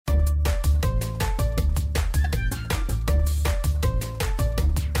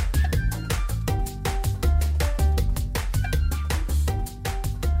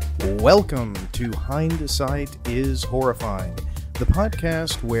Welcome to Hindsight is Horrifying, the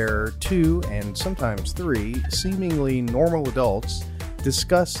podcast where two and sometimes three seemingly normal adults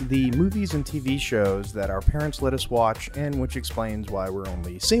discuss the movies and TV shows that our parents let us watch and which explains why we're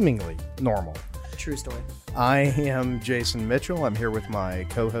only seemingly normal. True story. I am Jason Mitchell. I'm here with my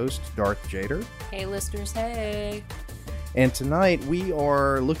co-host, Darth Jader. Hey, listeners, hey. And tonight we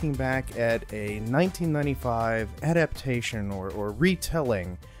are looking back at a 1995 adaptation or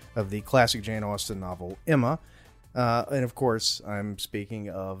retelling of the classic Jane Austen novel, Emma. And of course, I'm speaking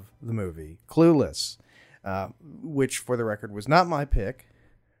of the movie Clueless, which, for the record, was not my pick.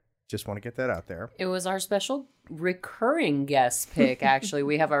 Just want to get that out there. It was our special recurring guest pick, actually.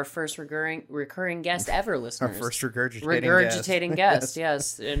 We have our first recurring guest ever, listeners. Our first regurgitating guest,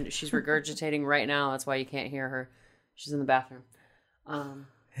 yes. And she's regurgitating right now. That's why you can't hear her. She's in the bathroom. But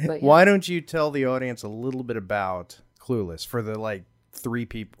yeah. Why don't you tell the audience a little bit about Clueless for the, three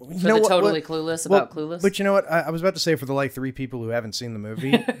people. Clueless about Clueless? But you know what? I was about to say for the, three people who haven't seen the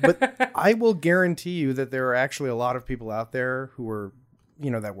movie. But I will guarantee you that there are actually a lot of people out there who are,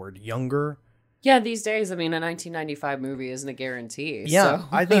 that word, younger. Yeah, these days, a 1995 movie isn't a guarantee. Yeah, so.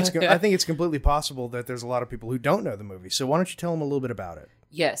 I think it's completely possible that there's a lot of people who don't know the movie. So why don't you tell them a little bit about it?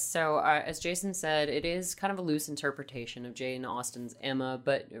 Yes, so as Jason said, it is kind of a loose interpretation of Jane Austen's Emma,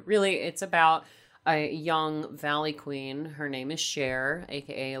 but really it's about a young Valley Queen. Her name is Cher,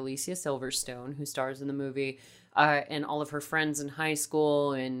 a.k.a. Alicia Silverstone, who stars in the movie, and all of her friends in high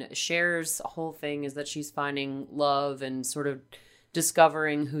school. And Cher's whole thing is that she's finding love and sort of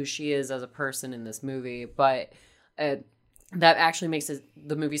discovering who she is as a person in this movie. But that actually makes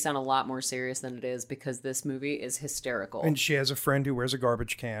the movie sound a lot more serious than it is, because this movie is hysterical. And she has a friend who wears a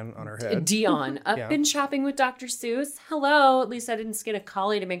garbage can on her head. Dion. I've been shopping with Dr. Seuss. Hello. At least I didn't skin a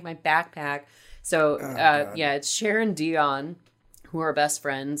collie to make my backpack. So, it's Cher and Dion who are best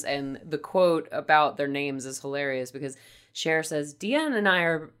friends. And the quote about their names is hilarious, because Cher says, "Dion and I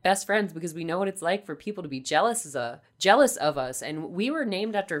are best friends because we know what it's like for people to be jealous of us. And we were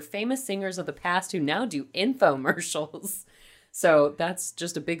named after famous singers of the past who now do infomercials." So that's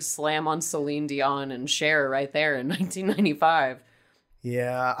just a big slam on Celine Dion and Cher right there in 1995.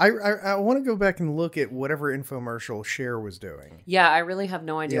 Yeah, I want to go back and look at whatever infomercial Cher was doing. Yeah, I really have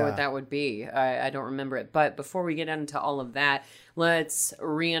no idea what that would be. I don't remember it. But before we get into all of that, let's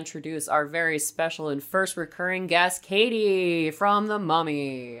reintroduce our very special and first recurring guest, Katie from The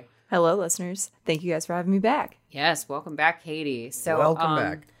Mummy. Hello, listeners. Thank you guys for having me back. Yes, welcome back, Katie. So welcome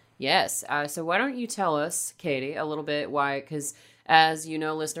back. Yes. So why don't you tell us, Katie, a little bit why, because as you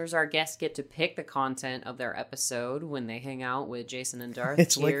know, listeners, our guests get to pick the content of their episode when they hang out with Jason and Darth.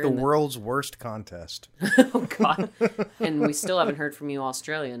 It's like the world's worst contest. Oh, God. And we still haven't heard from you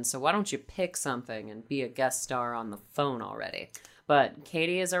Australians, so why don't you pick something and be a guest star on the phone already? But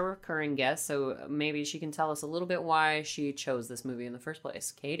Katie is our recurring guest, so maybe she can tell us a little bit why she chose this movie in the first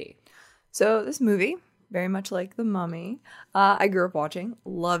place. Katie. So this movie, very much like The Mummy, I grew up watching,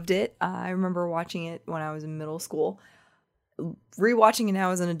 loved it. I remember watching it when I was in middle school. Rewatching it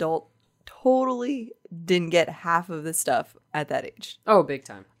now as an adult, totally didn't get half of the stuff at that age. Oh, big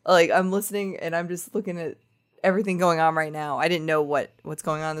time. I'm listening and I'm just looking at everything going on right now. I didn't know what's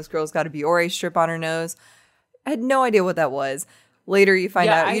going on. This girl's got a Biore strip on her nose. I had no idea what that was. Later, you find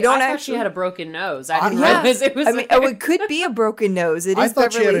out you don't I actually. Thought she had a broken nose. I didn't realize it was. It could be a broken nose. It is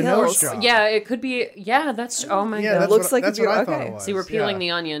thought Beverly she had a Hills. nose job. Yeah, it could be. Yeah, that's. Oh my god, it looks like that's if what you're I thought okay. it was. See, we're peeling the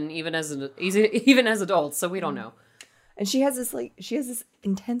onion even as adults, so we don't know. And she has this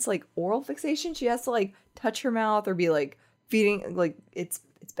intense oral fixation. She has to touch her mouth or be feeding. It's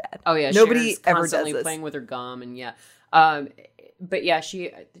bad. Oh yeah, nobody Cher's ever constantly does this. playing with her gum and but yeah,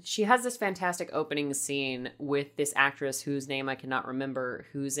 she has this fantastic opening scene with this actress whose name I cannot remember,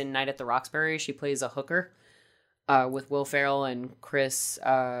 who's in Night at the Roxbury. She plays a hooker with Will Ferrell and Chris.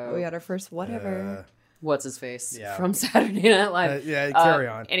 We had our first whatever. What's his face from Saturday Night Live? Carry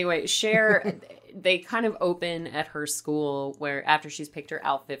on. Anyway, Cher, they kind of open at her school where after she's picked her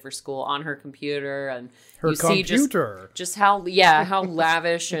outfit for school on her computer, and see just how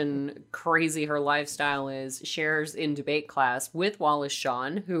lavish and crazy her lifestyle is. Cher's in debate class with Wallace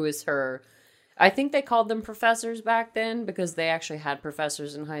Shawn, who is her. I think they called them professors back then because they actually had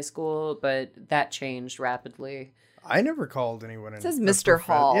professors in high school, but that changed rapidly. I never called anyone. It says Mr.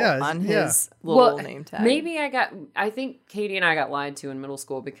 Hall on his little name tag. Maybe I think Katie and I got lied to in middle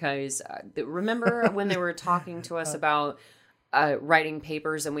school because remember when they were talking to us about writing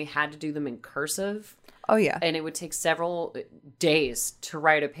papers and we had to do them in cursive? Oh, yeah. And it would take several days to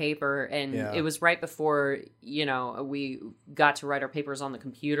write a paper. And it was right before, we got to write our papers on the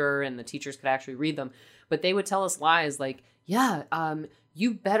computer and the teachers could actually read them. But they would tell us lies like,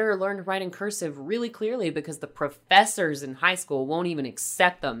 you better learn to write in cursive really clearly because the professors in high school won't even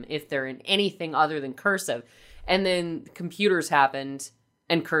accept them if they're in anything other than cursive. And then computers happened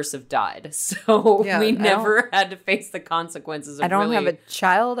and cursive died. So Yeah, we never had to face the consequences of I don't really... have a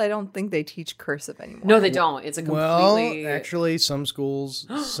child. I don't think they teach cursive anymore. No, they don't. It's a completely... Well, actually, some schools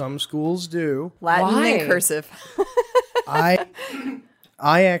do. Latin Why? and cursive. I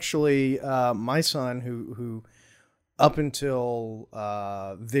actually, my son, who up until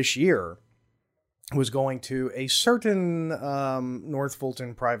this year was going to a certain North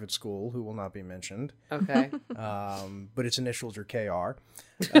Fulton private school, who will not be mentioned, Okay. but its initials are KR.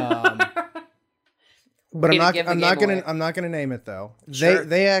 But Way to I'm give the not game gonna away. name it though. Sure.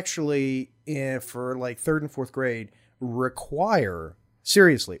 They actually for like 3rd and 4th grade require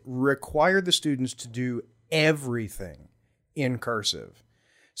the students to do everything in cursive.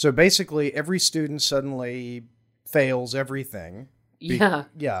 So basically, every student suddenly fails everything. Yeah.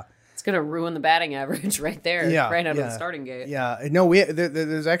 Yeah. It's going to ruin the batting average right there. Yeah, right out of yeah. the starting gate. Yeah, no,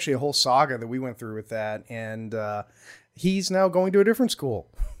 there's actually a whole saga that we went through with that, and he's now going to a different school.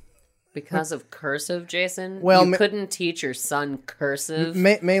 Because of cursive, Jason? Well, you couldn't teach your son cursive?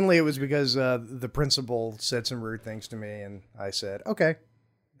 Mainly it was because the principal said some rude things to me, and I said, okay,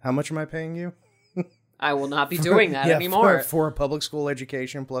 how much am I paying you? I will not be doing that Yeah, anymore. For a public school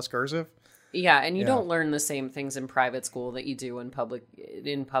education plus cursive? Yeah, and you Yeah. don't learn the same things in private school that you do in public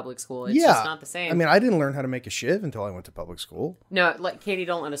school. It's Yeah. just not the same. I mean, I didn't learn how to make a shiv until I went to public school. No, like Katie,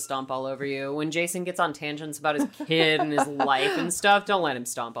 don't let us stomp all over you. When Jason gets on tangents about his kid and his life and stuff, don't let him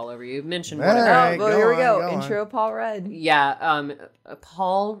stomp all over you. Mention All whatever. right. Oh, well, go here we on, go. go on. Intro Paul Rudd. Yeah,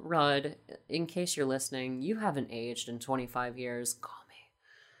 Paul Rudd, in case you're listening, you haven't aged in 25 years. Call me.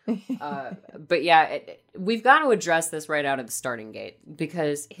 But yeah, we've got to address this right out of the starting gate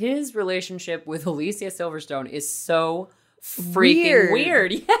because his relationship with Alicia Silverstone is so freaking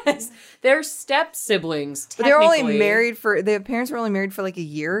weird. Yes, they're step siblings. But they were only technically. married their parents were only married for like a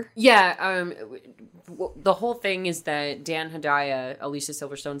year. Yeah, the whole thing is that Dan Hedaya, Alicia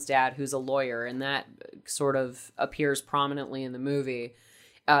Silverstone's dad, who's a lawyer, and that sort of appears prominently in the movie.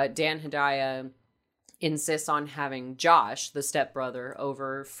 Dan Hedaya insists on having Josh, the stepbrother,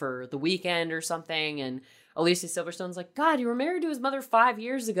 over for the weekend or something, and Alicia Silverstone's like, God, you were married to his mother 5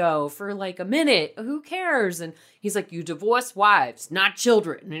 years ago for like a minute. Who cares? And he's like, you divorce wives, not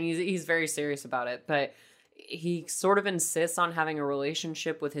children. And he's very serious about it. But he sort of insists on having a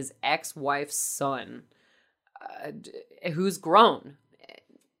relationship with his ex-wife's son, who's grown.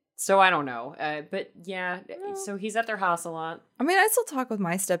 So I don't know. But yeah, so he's at their house a lot. I mean, I still talk with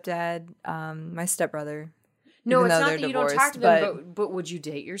my stepdad, my stepbrother. No, even it's though not they're that you don't talk divorced, to them, but would you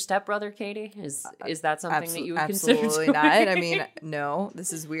date your stepbrother, Katie? Is that something that you would consider absolutely doing? not. I mean, no,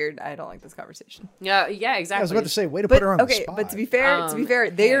 this is weird. I don't like this conversation. Yeah, exactly. I was about to say, way to But put her on the okay, spot. but to be fair,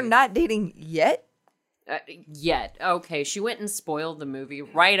 they are hey. not dating yet. Yet. Okay, she went and spoiled the movie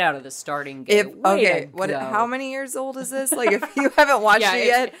right out of the starting gate. How many years old is this? Like, if you haven't watched Yeah, it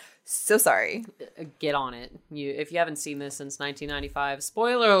yet, so sorry. Get on it. If you haven't seen this since 1995,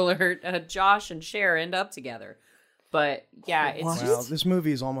 spoiler alert, Josh and Cher end up together. But yeah, it's What? Wow, this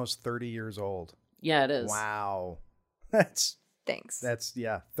movie is almost 30 years old. yeah, it is. Wow. That's Thanks.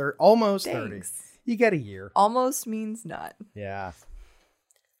 almost Thanks. 30. You get a year. Almost means not. Yeah.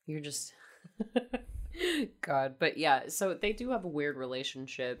 You're just God, but yeah, so they do have a weird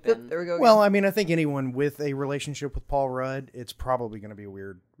relationship. Yep, And there we go. Well, I mean, I think anyone with a relationship with Paul Rudd, it's probably going to be a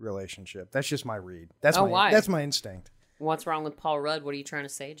weird relationship. That's just my read. That's why? That's my instinct. what's wrong with Paul Rudd? What are you trying to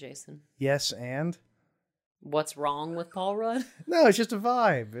say, Jason? Yes, and What's wrong with Paul Rudd? no, it's just a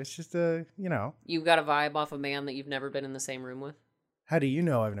vibe. It's just a, You've got a vibe off a man that you've never been in the same room with? How do you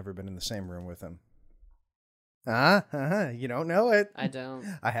know I've never been in the same room with him? You don't know it. I don't.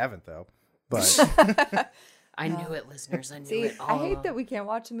 I haven't though. But I knew it, listeners. I knew See, it. I all hate along. that we can't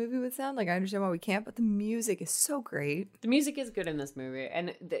watch a movie with sound. Like, I understand why we can't, but the music is so great. The music is good in this movie,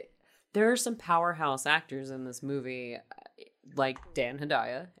 and there are some powerhouse actors in this movie, like Dan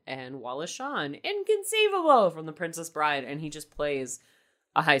Hedaya and Wallace Shawn, inconceivable from The Princess Bride, and he just plays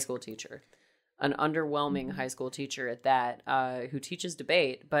a high school teacher, an underwhelming high school teacher at that, who teaches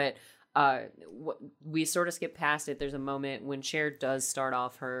debate. But we sort of skip past it. There's a moment when Cher does start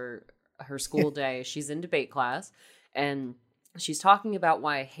off her school day. She's in debate class, and she's talking about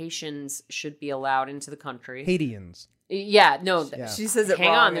why Haitians should be allowed into the country. Haitians. Yeah, no. Yeah. She says it Hang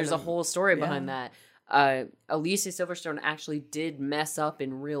wrong. on, there's a and- whole story behind that. Alicia Silverstone actually did mess up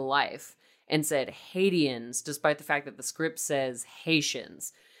in real life and said Haitians, despite the fact that the script says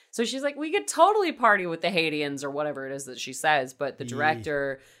Haitians. So she's like, we could totally party with the Haitians or whatever it is that she says, but the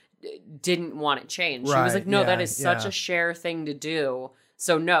director didn't want it changed. She was Right, like, no, that yeah, is such yeah. a Cher thing to do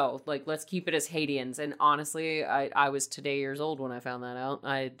So no, like let's keep it as Haitians. And honestly, I was today years old when I found that out.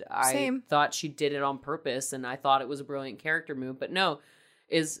 I Same. thought she did it on purpose, and I thought it was a brilliant character move. But no,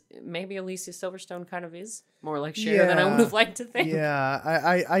 is maybe Alicia Silverstone kind of is more like Cher than I would have liked to think. Yeah,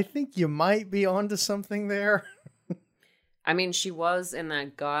 I think you might be onto something there. I mean, she was in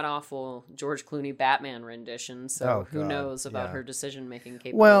that god-awful George Clooney Batman rendition, so who knows about her decision-making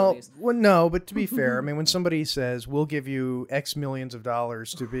capabilities. Well, no, but to be fair, I mean, when somebody says, we'll give you X millions of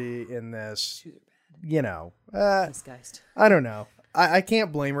dollars to be in this, you know, Disguised. I don't know. I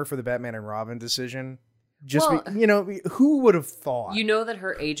can't blame her for the Batman and Robin decision. Well, you know, who would have thought? You know that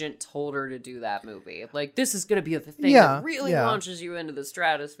her agent told her to do that movie. Like, this is going to be the thing Yeah, that really yeah. launches you into the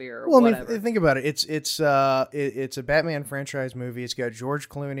stratosphere or Well, I whatever. mean, think about it. It's a Batman franchise movie. It's got George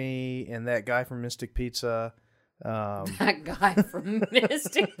Clooney and that guy from Mystic Pizza. That guy from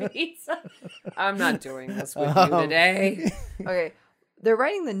Mystic Pizza. I'm not doing this with you today. Okay. They're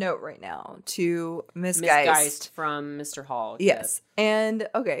writing the note right now to Miss Miss Geist from Mr. Hall. Yes. And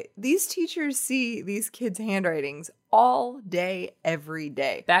okay, these teachers see these kids' handwritings all day, every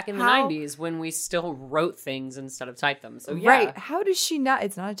day. Back in the How- 90s when we still wrote things instead of typed them. So yeah. Right. How does she not?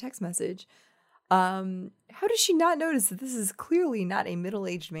 It's not a text message. How does she not notice that this is clearly not a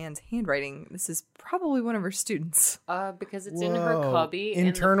middle-aged man's handwriting? This is probably one of her students. Because it's in her Whoa. cubby. and the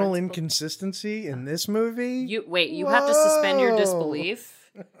Internal principal- inconsistency in this movie? You have to suspend your Whoa. disbelief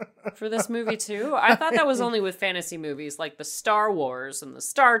for this movie too. I thought that was only with fantasy movies like the Star Wars and the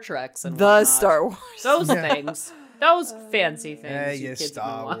Star Treks and The whatnot. Star Wars. Those things. Those fancy things. Hey, you you kids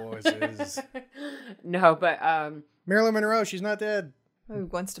Star want. Wars is. No, but Marilyn Monroe, she's not dead. Oh,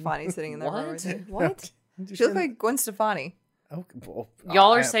 Gwen Stefani sitting in there. What? What? She looked like Gwen Stefani. Oh, well,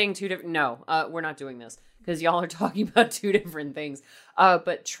 y'all are I- saying two different. No, we're not doing this because y'all are talking about two different things.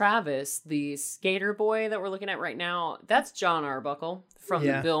 But Travis, the skater boy that we're looking at right now, that's John Arbuckle from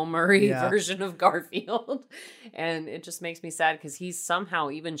Yeah. the Bill Murray Yeah. version of Garfield, and it just makes me sad because he's somehow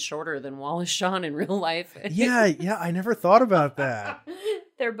even shorter than Wallace Shawn in real life. Yeah, I never thought about that.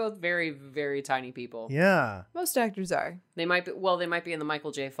 They're both very, very tiny people. Yeah. Most actors are. They might be. Well, they might be in the Michael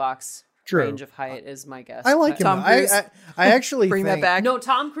J. Fox True. range of height, is my guess. I like But- him. Tom though. Cruise. I actually Bring that think, back. No,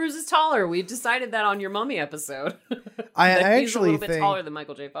 Tom Cruise is taller. We decided that on your Mummy episode. I That he's a actually little bit think taller than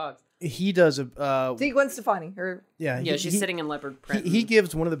Michael J. Fox. he does a See, Gwen Stefani. Her yeah. Yeah, he- she's he- sitting in leopard print. He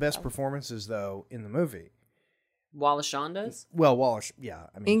gives one of the best performances though in the movie. Wallace Shawn does. Well, Wallace, yeah.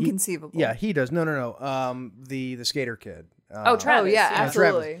 I mean, inconceivable. he does. No. The skater kid. Oh, Oh Travis. yeah, Travis.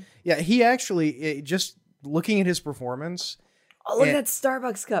 absolutely. Yeah, he actually just looking at his performance. Oh, look And- at that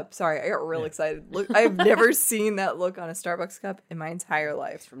Starbucks cup. Sorry, I got real excited. Look, I've never seen that look on a Starbucks cup in my entire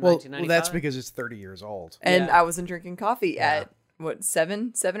life. From Well, 1995. that's because it's 30 years old. And Yeah. I wasn't drinking coffee at what,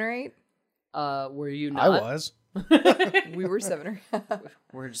 seven or eight? Were you I not? was. We were 7 or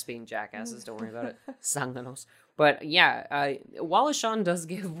We're just being jackasses. Don't worry about it. Sanganos. But yeah, Wallace Shawn does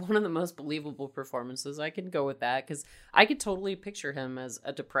give one of the most believable performances. I can go with that because I could totally picture him as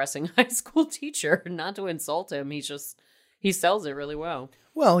a depressing high school teacher. Not to insult him, he sells it really well.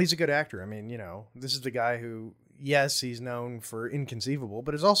 Well, he's a good actor. I mean, this is the guy who, yes, he's known for Inconceivable,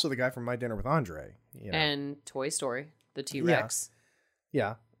 but is also the guy from My Dinner with Andre. And Toy Story, the T-Rex.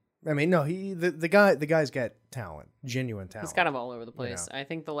 Yeah. I mean, no, the guy's got talent, genuine talent. He's kind of all over the place. I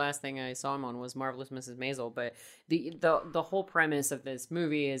think the last thing I saw him on was Marvelous Mrs. Maisel, but the whole premise of this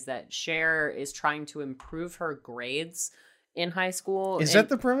movie is that Cher is trying to improve her grades in high school. Is and that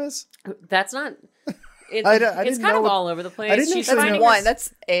the premise? That's not. It, I it's didn't kind know of what- all over the place. I didn't She's actually That's finding know- her- one.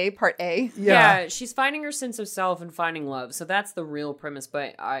 That's part A. yeah, she's finding her sense of self and finding love. So that's the real premise.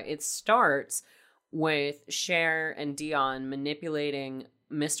 But it starts with Cher and Dion manipulating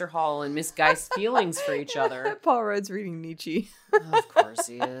Mr. Hall and Miss Geist's feelings for each other. Paul Rudd's reading Nietzsche. Of course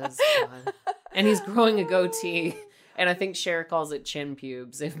he is. God. And he's growing a goatee. And I think Cher calls it chin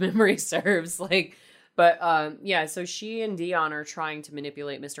pubes, if memory serves. So she and Dion are trying to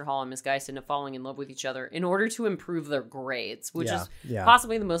manipulate Mr. Hall and Miss Geist into falling in love with each other in order to improve their grades, which is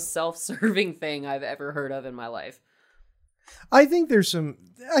possibly the most self-serving thing I've ever heard of in my life. I think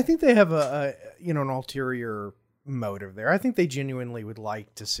they have an ulterior motive there. I think they genuinely would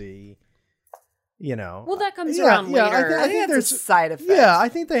like to see, Well, that comes around later. I think that's a side effect. Yeah, I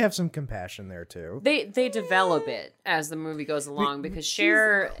think they have some compassion there too. They develop it as the movie goes along because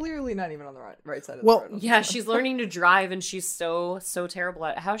Cher... She's clearly not even on the right side of Well, the road. Yeah, she's learning to drive and she's so terrible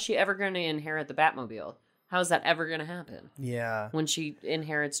at it. How's she ever going to inherit the Batmobile? How's that ever going to happen? Yeah. When she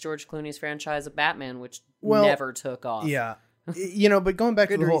inherits George Clooney's franchise of Batman, which Well, never took off. Yeah. But going back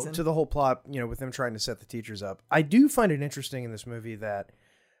to Good reason. the whole plot, with them trying to set the teachers up, I do find it interesting in this movie that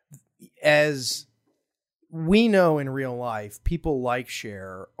as we know in real life people like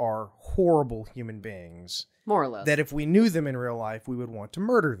Cher are horrible human beings. More or less. That if we knew them in real life, we would want to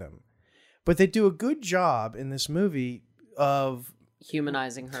murder them. But they do a good job in this movie of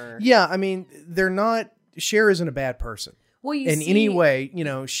humanizing her. Yeah, I mean, they're not. Cher isn't a bad person. Well, in any way, you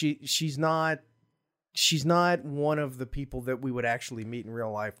know, she's not one of the people that we would actually meet in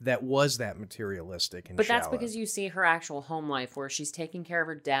real life that was that materialistic and But that's shallow. because you see her actual home life where she's taking care of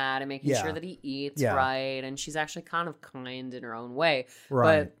her dad and making sure that he eats right, and she's actually kind of kind in her own way.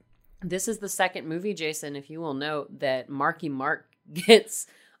 Right. But this is the second movie, Jason, if you will note, that Marky Mark gets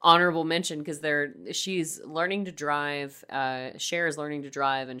honorable mention because she's learning to drive. Cher is learning to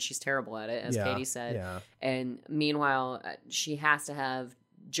drive, and she's terrible at it, as Katie said. Yeah. And meanwhile, she has to have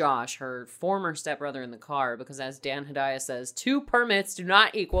Josh, her former stepbrother, in the car because, as Dan Hedaya says, 2 permits do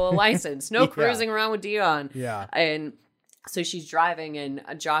not equal a license. No cruising around with Dion. Yeah. And so she's driving, and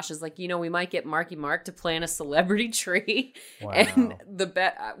Josh is like, we might get Marky Mark to plant a celebrity tree. Wow. And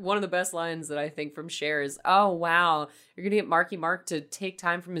one of the best lines that I think from Cher is, "Oh wow, you're gonna get Marky Mark to take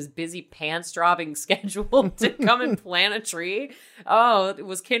time from his busy pants-dropping schedule to come and plant a tree." Oh,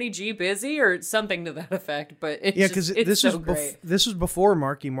 was Kenny G busy or something to that effect? But because this so was great. this was before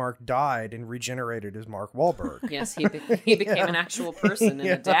Marky Mark died and regenerated as Mark Wahlberg. Yes, he became an actual person and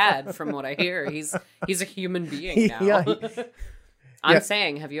a dad. From what I hear, he's a human being now. I'm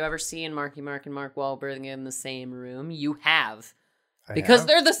saying, have you ever seen Marky Mark and Mark Wahlberg in the same room? You have, because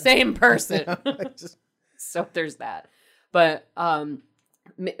they're the same person. So there's that. But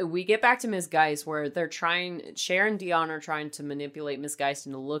we get back to Miss Geist, where Cher and Dion are trying to manipulate Miss Geist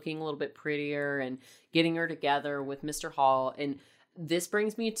into looking a little bit prettier and getting her together with Mr. Hall. And this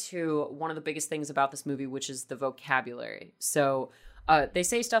brings me to one of the biggest things about this movie, which is the vocabulary. So they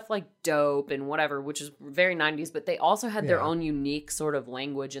say stuff like dope and whatever, which is very 90s, but they also had their own unique sort of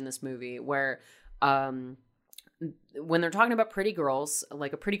language in this movie where when they're talking about pretty girls,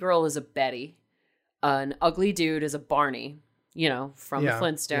 like a pretty girl is a Betty, an ugly dude is a Barney, from the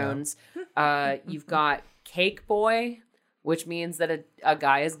Flintstones. You've got Cake Boy, which means that a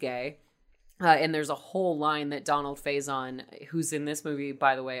guy is gay. And there's a whole line that Donald Faison, who's in this movie,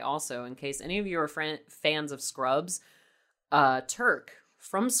 by the way, also, in case any of you are fans of Scrubs, Turk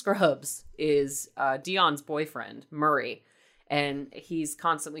from Scrubs is Dion's boyfriend, Murray. And he's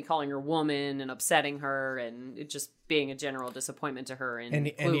constantly calling her woman and upsetting her and just being a general disappointment to her and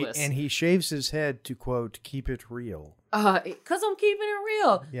Clueless. And he shaves his head to, quote, keep it real. Because I'm keeping it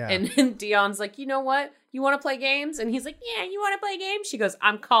real. Yeah. And Dion's like, you know what? You want to play games? And he's like, yeah, you want to play games? She goes,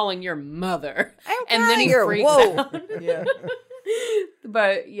 I'm calling your mother. And then he freaks out. Yeah.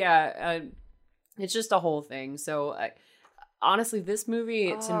 But it's just a whole thing. So honestly, this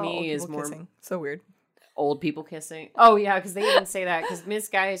movie to me is more kissing. So weird. Old people kissing. Oh yeah, because they even say that because Miss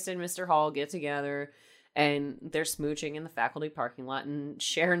Geist and Mr. Hall get together and they're smooching in the faculty parking lot, and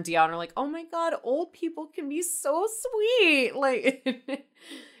Cher and Dion are like, "Oh my god, old people can be so sweet!" Like,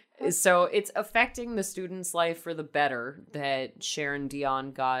 so it's affecting the student's life for the better that Cher and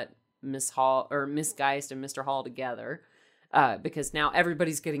Dion got Miss Geist and Mr. Hall together, because now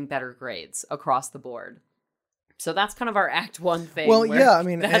everybody's getting better grades across the board. So that's kind of our Act 1 thing. Well, yeah, I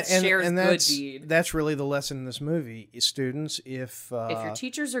mean, that's Cher's good deed. That's really the lesson in this movie. Students, if your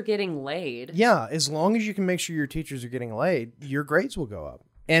teachers are getting laid, as long as you can make sure your teachers are getting laid, your grades will go up.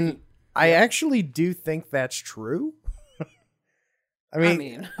 And I actually do think that's true.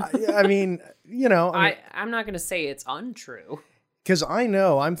 I'm not going to say it's untrue. Because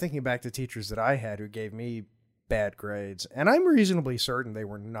I'm thinking back to teachers that I had who gave me bad grades, and I'm reasonably certain they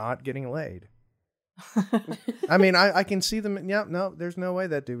were not getting laid. I mean, I can see them. Yeah, no, there's no way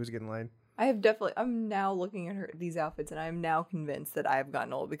that dude was getting laid. I'm now looking at these outfits, and I'm now convinced that I've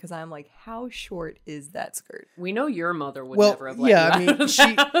gotten old because I'm like, how short is that skirt? We know your mother would never have let you out of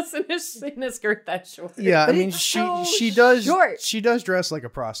the house in a skirt that short. Yeah, but I mean, she does. Short. She does dress like a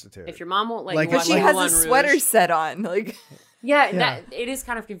prostitute. If your mom won't let you, because she has a sweater set on, like. Yeah, that it is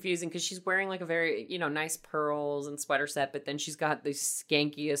kind of confusing because she's wearing like a very nice pearls and sweater set, but then she's got the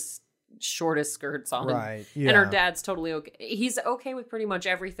skankiest, shortest skirts on. Right. Yeah. And her dad's totally okay. He's okay with pretty much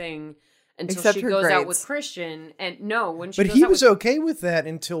everything until except she her goes grades. out with Christian. And no, when she But goes he out was with... okay with that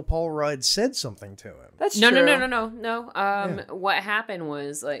until Paul Rudd said something to him. That's no, true. No. What happened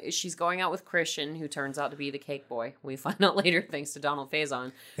was she's going out with Christian, who turns out to be the cake boy. We find out later thanks to Donald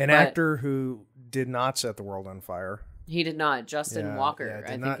Faison. An actor who did not set the world on fire. He did not. Justin Walker,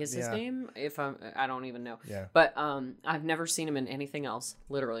 I think is his name. I don't even know. Yeah. But I've never seen him in anything else,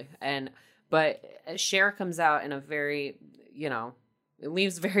 literally. But Cher comes out in a very, it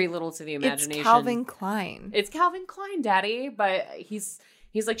leaves very little to the imagination. It's Calvin Klein. It's Calvin Klein, Daddy. But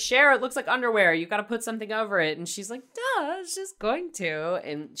he's like, Cher, it looks like underwear. You got to put something over it. And she's like, duh, I was just going to.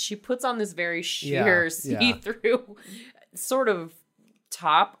 And she puts on this very sheer, see-through sort of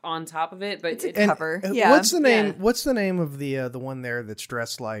top on top of it. But it's a cover. Yeah. What's the name? Yeah. What's the name of the one there that's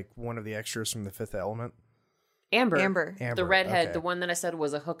dressed like one of the extras from The Fifth Element? Amber. The redhead, the one that I said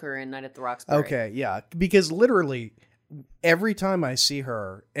was a hooker in Night at the Roxbury. Okay, yeah. Because literally every time I see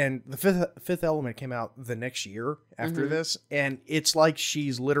her, and the Fifth Element came out the next year after this, and it's like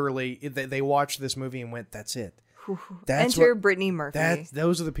she's literally, they watched this movie and went, that's it. Enter Brittany Murphy.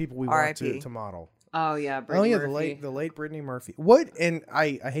 Those are the people we want to model. Oh yeah, Brittany Murphy. The late Brittany Murphy. What? And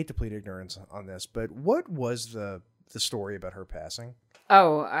I hate to plead ignorance on this, but what was the story about her passing?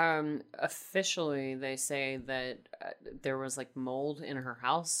 Oh, officially they say that there was like mold in her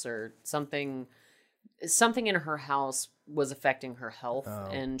house or something in her house was affecting her health,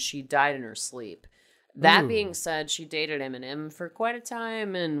 and she died in her sleep. That being said, she dated Eminem for quite a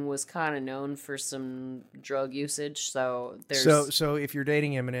time and was kind of known for some drug usage. So there's so if you're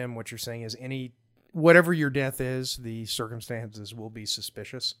dating Eminem, what you're saying is whatever your death is, the circumstances will be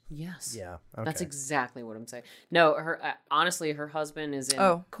suspicious. Yes. Yeah. Okay. That's exactly what I'm saying. No, honestly, her husband is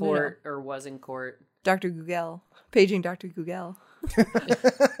in court or was in court. Dr. Google. Paging Dr. Google. She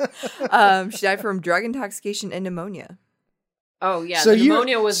died from drug intoxication and pneumonia. Oh, yeah. So the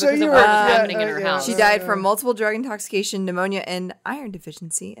pneumonia was because of what was happening in her house. She died from multiple drug intoxication, pneumonia, and iron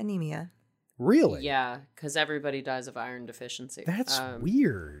deficiency anemia. Really? Yeah, because everybody dies of iron deficiency. That's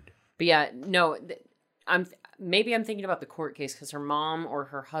weird. But yeah, no, I'm thinking about the court case because her mom or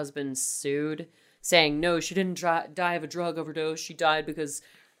her husband sued, saying no, she didn't die of a drug overdose. She died because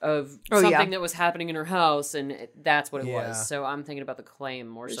of something that was happening in her house, and that's what it was. So I'm thinking about the claim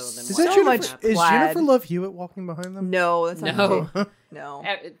more so than is Jennifer Love Hewitt walking behind them? No, that's not no.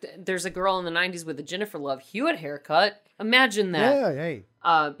 There's a girl in the 90s with a Jennifer Love Hewitt haircut. Imagine that. Yeah, hey.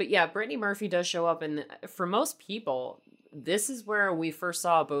 But yeah, Brittany Murphy does show up, and for most people, this is where we first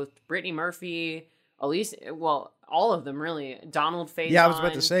saw both Brittany Murphy, Alicia, well, all of them really, Donald Faison. Yeah, I was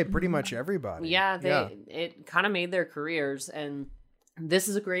about to say pretty much everybody. Yeah, it kind of made their careers, and this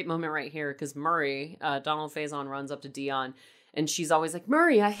is a great moment right here because Murray, Donald Faison, runs up to Dion, and she's always like,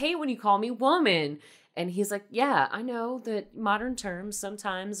 Murray, I hate when you call me woman. And he's like, yeah, I know that modern terms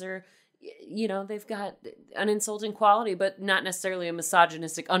sometimes are, they've got an insulting quality, but not necessarily a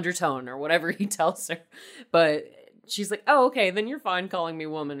misogynistic undertone or whatever he tells her. But she's like, oh, okay, then you're fine calling me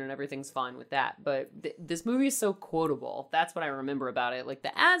woman and everything's fine with that. But this movie is so quotable. That's what I remember about it. Like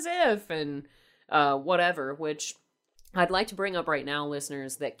the as if and whatever, which I'd like to bring up right now,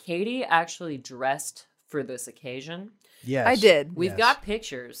 listeners, that Katie actually dressed for this occasion. Yes. I did. We've got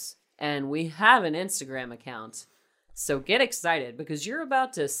pictures and we have an Instagram account. So get excited because you're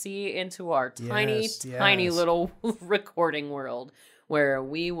about to see into our tiny little recording world where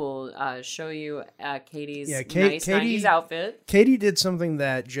we will show you Katie's nice 90s outfit. Katie did something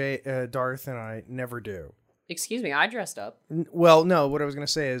that Darth and I never do. Excuse me, I dressed up. Well, no, what I was going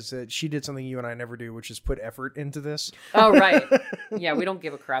to say is that she did something you and I never do, which is put effort into this. Oh, right. Yeah, we don't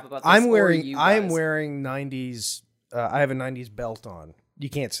give a crap about this. I'm wearing 90s, I have a 90s belt on. You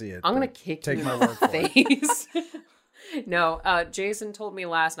can't see it. I'm going to kick you in the face. No, Jason told me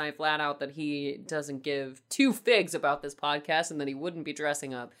last night flat out that he doesn't give two figs about this podcast and that he wouldn't be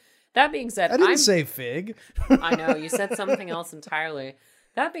dressing up. That being said, I didn't say fig. I know, you said something else entirely.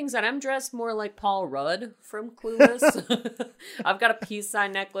 That being said, I'm dressed more like Paul Rudd from Clueless. I've got a peace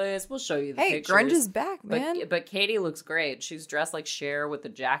sign necklace. We'll show you the pictures. Hey, grunge is back, man. But Katie looks great. She's dressed like Cher with the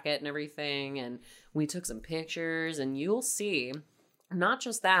jacket and everything. And we took some pictures, and you'll see, not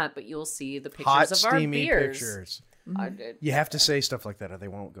just that, but you'll see the pictures hot, of our beers. Pictures. You have to say stuff like that or they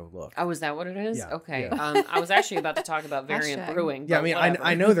won't go look. Oh, is that what it is? Yeah, okay. Yeah. I was actually about to talk about Variant Brewing. Yeah, I mean,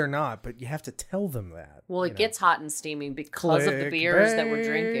 I know they're not, but you have to tell them that. Well, it gets hot and steamy because of the beers that we're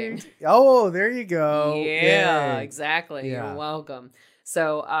drinking. Oh, there you go. Yeah, exactly. Yeah. You're welcome.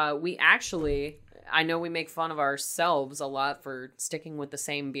 So we actually, I know we make fun of ourselves a lot for sticking with the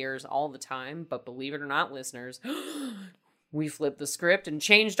same beers all the time, but believe it or not, listeners, we flipped the script and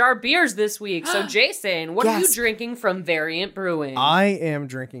changed our beers this week. So, Jason, what are you drinking from Variant Brewing? I am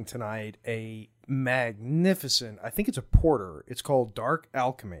drinking tonight a magnificent, I think it's a porter. It's called Dark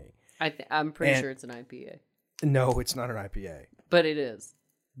Alchemy. I'm pretty sure it's an IPA. No, it's not an IPA. But it is.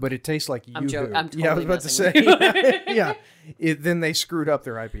 But it tastes like I'm Yoo-hoo. I'm totally I was about to say. Yeah. Then they screwed up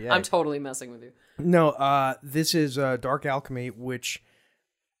their IPA. I'm totally messing with you. No, this is Dark Alchemy, which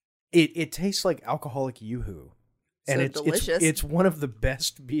it tastes like alcoholic Yoo-hoo. And so it's delicious. It's one of the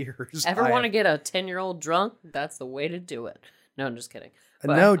best beers. Ever want to get a 10-year-old drunk? That's the way to do it. No, I'm just kidding.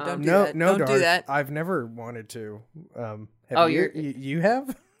 No, But, do no, that. no, Don't do Dart. that. I've never wanted to. Have Oh, you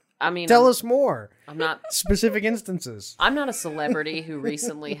have? I mean, Tell us more. I'm not. Specific instances. I'm not a celebrity who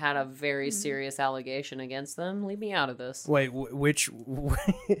recently had a very serious allegation against them. Leave me out of this. Wait, which?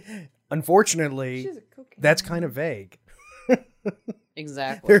 Unfortunately, that's kind of vague.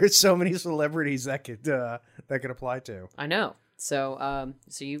 Exactly. There are so many celebrities that could apply to. I know. So,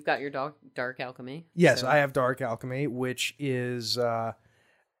 so you've got your dark alchemy. Yes, So- I have Dark Alchemy, which is.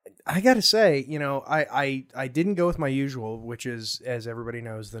 I got to say, I didn't go with my usual, which is, as everybody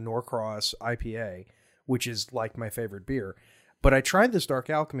knows, the Norcross IPA, which is like my favorite beer. But I tried this Dark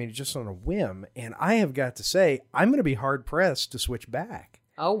Alchemy just on a whim, and I have got to say, I'm going to be hard pressed to switch back.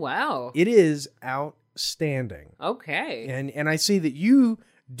 Oh wow. It is outstanding. Okay. And I see that you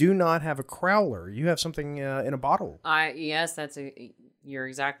do not have a crowler. You have something in a bottle. Yes, you're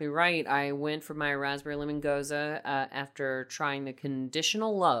exactly right. I went for my raspberry lemon goza after trying the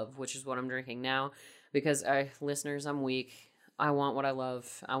conditional love, which is what I'm drinking now. Because listeners, I'm weak. I want what I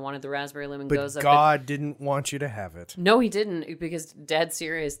love. I wanted the raspberry lemon But goza. God didn't want you to have it. No, he didn't, because dead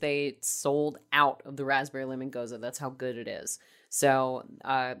serious, they sold out of the raspberry lemon goza. That's how good it is. So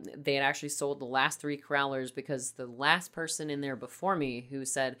they had actually sold the last 3 crowlers because the last person in there before me who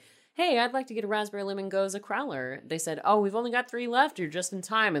said, "Hey, I'd like to get a raspberry lemon goza crowler," they said, "Oh, we've only got 3 left. You're just in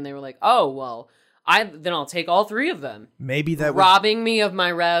time." And they were like, "Oh, well, then I'll take all 3 of them." Maybe that was, Robbing me of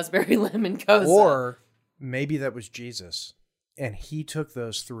my raspberry lemon goza. or maybe that was Jesus. And he took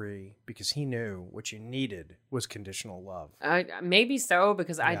those 3 because he knew what you needed was conditional love. Maybe so,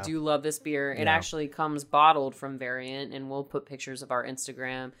 because I Yeah. do love this beer. It Yeah. actually comes bottled from Variant, and we'll put pictures of our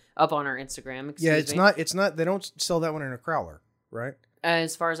Instagram up on our Instagram. Yeah, Excuse it's not. They don't sell that one in a crowler, right?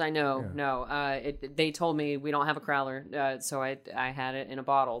 As far as I know, Yeah. no. They told me we don't have a crowler, so I had it in a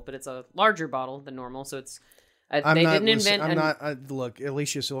bottle, but it's a larger bottle than normal, so it's. They didn't invent. I'm not. Look,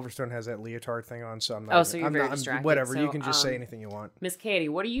 Alicia Silverstone has that leotard thing on, so I'm not. Oh, so you're I'm very not, distracted. Whatever, So, you can just say anything you want. Miss Katie,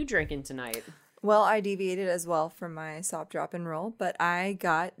 what are you drinking tonight? Well, I deviated as well from my Sop Drop and Roll, but I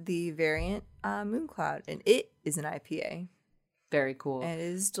got the Variant Mooncloud, and it is an IPA. Very cool. And it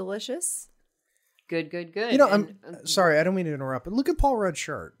is delicious. Good. You know, And, I'm sorry, I don't mean to interrupt, but look at Paul Rudd's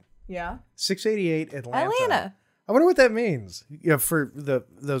shirt. Yeah. 688 Atlanta. Atlanta. I wonder what that means. Yeah, for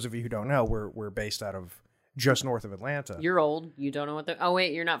those of you who don't know, we're based out of just north of Atlanta. You're old. You don't know what the. Oh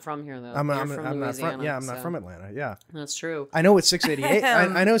wait, you're not from here though. I'm You're not from from. Louisiana. Yeah, I'm not so- from Atlanta. Yeah, That's true. I know it's 688.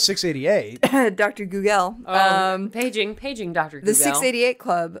 I know 688. Dr. Google. Paging Dr. Google. The 688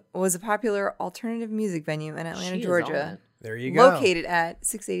 Club was a popular alternative music venue in Atlanta, She is on Georgia, it. There you go. located at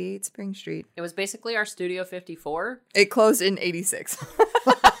 688 Spring Street. It was basically our Studio 54. It closed in 86.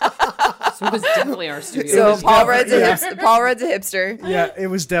 So it was definitely our studio. So was Paul Rudd's definitely- Paul Rudd's a hipster. Yeah, it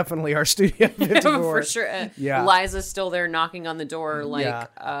was definitely our Studio 54. For sure. Yeah. Liza's still there knocking on the door like,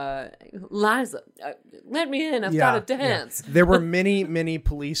 Liza, let me in. I've got to dance. There were many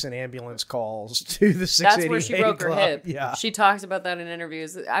police and ambulance calls to the 688 That's where she broke her club. hip. Yeah. She talks about that in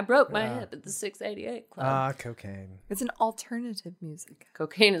interviews. I broke my hip at the 688 Club. Cocaine. It's an alternative music.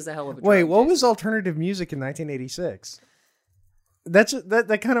 Cocaine is a hell of a drug. Wait, what Jason. was alternative music in 1986?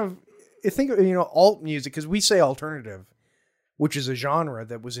 That kind of, I think, alt music, because we say alternative, which is a genre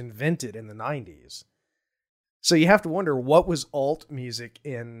that was invented in the 90s. So you have to wonder, what was alt music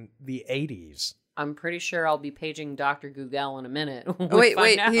in the 80s? I'm pretty sure I'll be paging Dr. Google in a minute. when we Wait,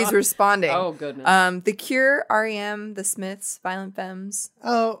 find out. he's responding. Oh, goodness. The Cure, REM, The Smiths, Violent Femmes.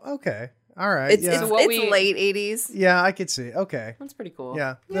 Oh, okay. All right. It's yeah. it's, So what it's we- late 80s. Yeah, I could see. Okay. That's pretty cool.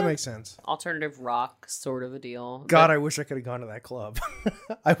 Yeah, that makes sense. Alternative rock sort of a deal. God, But I wish I could have gone to that club.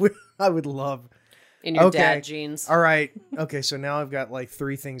 I would love. in your okay. dad jeans. All right. Okay, so now I've got like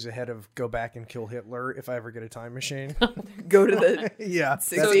 3 things ahead of go back and kill Hitler if I ever get a time machine. Go to the Yeah.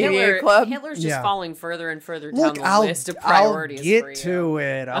 So that's- Hitler- Club? Hitler's just Yeah. falling further and further down Look, the I'll list of priorities get for you. to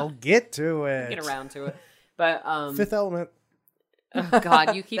it. I'll get to it. Get around to it. But Fifth Element. oh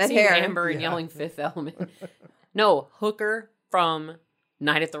God, you keep That seeing hair. Amber and yelling Fifth Element. No, Hooker from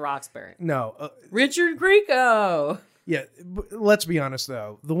Night at the Roxbury. No. Richard Grieco. Yeah. Let's be honest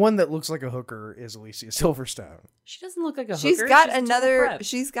though. The one that looks like a hooker is Alicia Silverstone. She doesn't look like a She's hooker. got just another prep.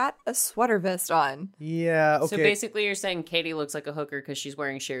 she's got a sweater vest on. Yeah. Okay. So basically, you're saying Katie looks like a hooker because she's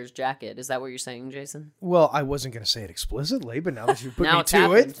wearing Cher's jacket. Is that what you're saying, Jason? Well, I wasn't going to say it explicitly, but now that you put Now me it's to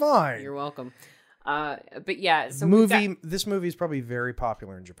happened. it, fine. You're welcome. But yeah, so we've got- This movie is probably very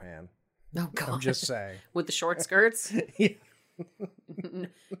popular in Japan. oh God, I'm just saying. with the short skirts. Yeah.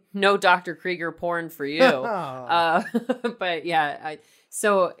 No Dr. Krieger porn for you. But yeah,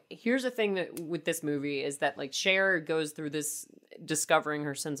 so here's the thing that with this movie is that like Cher goes through this discovering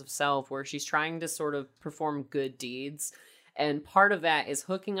her sense of self where she's trying to sort of perform good deeds. And part of that is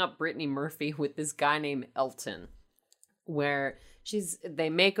hooking up Brittany Murphy with this guy named Elton, where they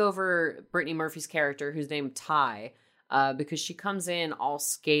make over Brittany Murphy's character, who's named Ty, because she comes in all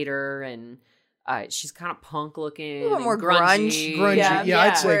skater and she's kind of punk looking, A little more grungy. Grungy. Yeah,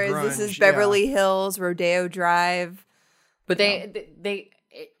 I'd say Whereas grunge. this is Beverly Hills, Rodeo Drive. But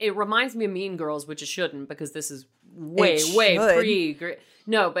it reminds me of Mean Girls, which it shouldn't, because this is way should. pre.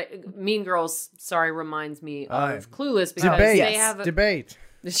 No, but Mean Girls, reminds me of Clueless, because Debate. they have Debate.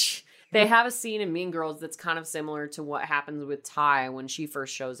 they have a scene in Mean Girls that's kind of similar to what happens with Ty when she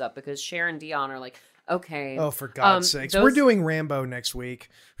first shows up, because Cher and Dion are like, okay. Oh, for God's sakes. We're doing Rambo next week.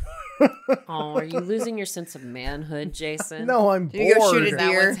 Oh, are you losing your sense of manhood, Jason? No, I'm Did you go bored. shoot a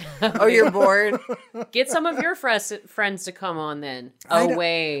deer? Oh, you're bored? Get some of your friends to come on then. I Oh, don't-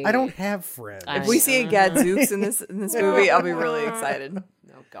 wait. I don't have friends. If we see a Gadzooks in this movie, I'll be really excited.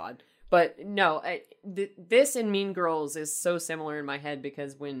 Oh, God. But no, this and Mean Girls is so similar in my head,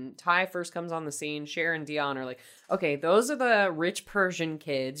 because when Ty first comes on the scene, Cher and Dion are like, okay, those are the rich Persian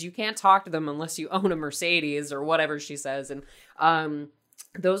kids. You can't talk to them unless you own a Mercedes or whatever she says. And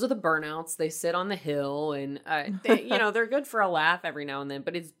those are the burnouts. They sit on the hill and, they're good for a laugh every now and then.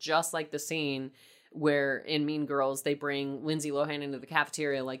 But it's just like the scene where in Mean Girls, they bring Lindsay Lohan into the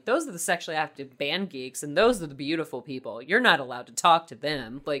cafeteria. Like, those are the sexually active band geeks and those are the beautiful people. You're not allowed to talk to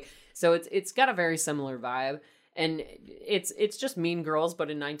them. Like, so it's got a very similar vibe. And it's just Mean Girls,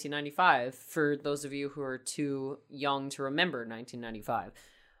 but in 1995, for those of you who are too young to remember 1995.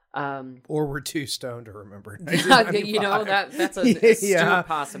 Or we're too stoned to remember. That's an astute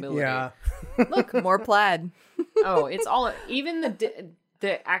possibility. Yeah. Look, more plaid. Oh, it's all, even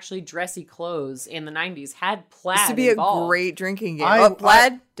the actually dressy clothes in the 90s had plaid This would be involved. a great drinking game.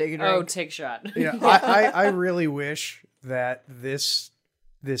 Plaid? Take a drink. Oh, take a shot. Yeah, I really wish that this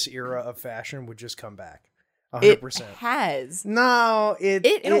era of fashion would just come back. 100%. It has. No, In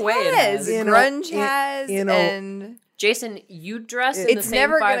a way it has. Grunge has. Jason, you dress in the It's same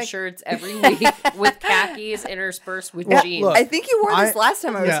never 5 gonna- shirts every week with khakis interspersed with jeans. look, I think you wore this last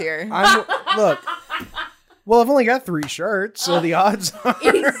time I was here. Look, well, I've only got 3 shirts, so the odds are...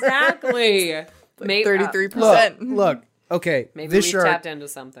 Exactly. 33%. Look, okay, Maybe this we shirt, tapped into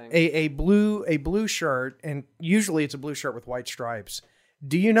something. a blue shirt, and usually it's a blue shirt with white stripes.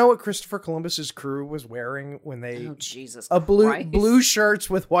 Do you know what Christopher Columbus's crew was wearing when they Oh, Jesus blue Christ.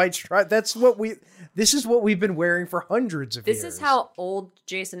 shirts with white stripes? This is what we've been wearing for hundreds of years. This is how old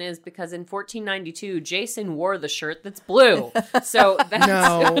Jason is, because in 1492, Jason wore the shirt that's blue. So that's,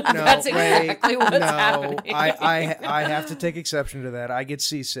 that's exactly what's happening. I have to take exception to that. I get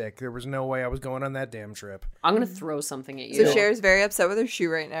seasick. There was no way I was going on that damn trip. I'm going to throw something at you. So Cher's very upset with her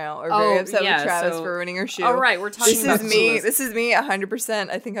shoe right now, or very upset with Travis for ruining her shoe. Oh, right, we're talking about Clueless. This is me 100%.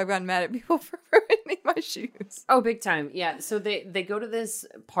 I think I've gotten mad at people for ruining my shoes. Oh, big time. Yeah. So they go to this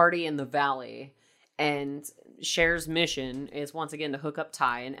party in the valley, and Cher's mission is once again to hook up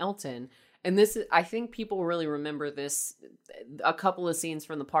Ty and Elton. And this is, I think people really remember this, a couple of scenes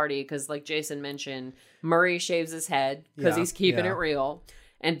from the party, because like Jason mentioned, Murray shaves his head because he's keeping it real.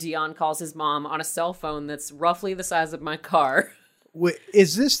 And Dion calls his mom on a cell phone that's roughly the size of my car. Wait,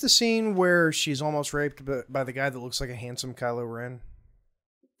 is this the scene where she's almost raped by the guy that looks like a handsome Kylo Ren?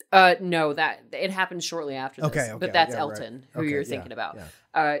 No, that it happened shortly after this. Okay, but that's yeah, Elton, right. who you're thinking about.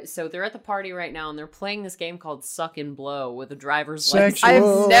 Yeah. So they're at the party right now, and they're playing this game called Suck and Blow with a driver's Sexual-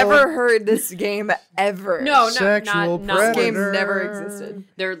 license. I've never heard this game ever. No, Sexual not This game predator. never existed.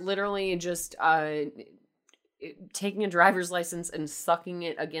 They're literally just taking a driver's license and sucking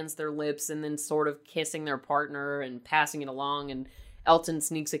it against their lips, and then sort of kissing their partner and passing it along. And Elton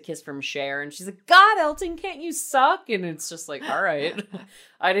sneaks a kiss from Cher, and she's like, "God, Elton, can't you suck?" And it's just like, all right.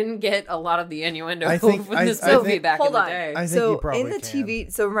 I didn't get a lot of the innuendo I think- from this I movie think- back in Hold the on. day. I think you So probably in the can.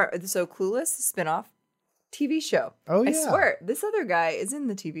 TV, so Clueless spinoff TV show. Oh, I yeah. swear, this other guy is in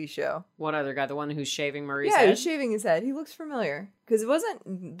the TV show. What other guy? The one who's shaving Murray's Yeah, head? he's shaving his head. He looks familiar because it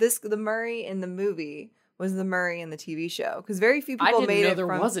wasn't the Murray in the movie was the Murray in the TV show because very few I people didn't made know it there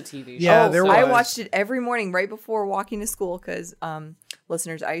from. was a TV show. Yeah, there I was. watched it every morning right before walking to school because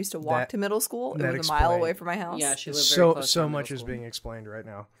listeners, I used to walk to middle school. It that was a mile explained- away from my house. Yeah, she lived very close to So middle much is school. being explained right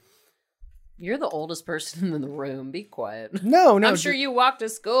now. You're the oldest person in the room. Be quiet. No, I'm sure you walked to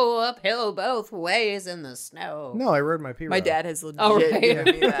school uphill both ways in the snow. No, I rode my P. My dad has legit right. given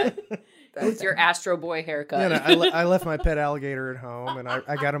me that. With your Astro Boy haircut. Yeah, no, I left my pet alligator at home, and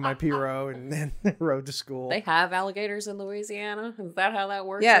I got on my P-row and then rode to school. They have alligators in Louisiana. Is that how that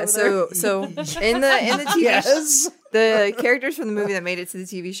works? Yeah, over so in the TV Yes. the characters from the movie that made it to the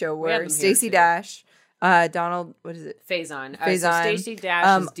TV show We have were them here, Stacey too. Dash, Donald, what is it? Faison. So Faison. Stacey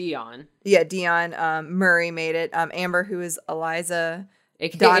Dash is Dion. Yeah, Dion. Murray made it. Amber, who is Eliza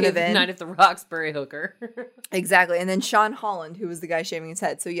AKA Donovan. Night at the Roxbury hooker. Exactly. And then Sean Holland, who was the guy shaving his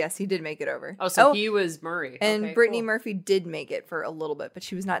head. So yes, he did make it over. Oh, so he was Murray. And Okay, Brittany cool. Murphy did make it for a little bit, but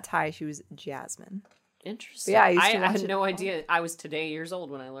she was not Ty, she was Jasmine. Interesting. Yeah, I I, used to watch had it no all. idea. I was today years old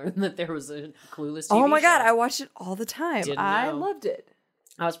when I learned that there was a Clueless TV Oh my God, show. I watched it all the time. Didn't I know. loved it.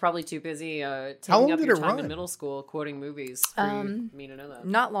 I was probably too busy long taking up did your it time in run? middle school quoting movies for me to know that.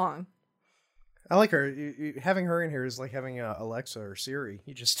 Not long. I like her. Having her in here is like having Alexa or Siri.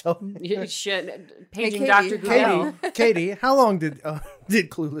 You just tell Yeah, shit. Paging Katie. Dr. Google. Katie, how long did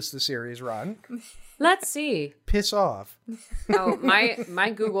Clueless the series run? Let's see. Piss off. Oh,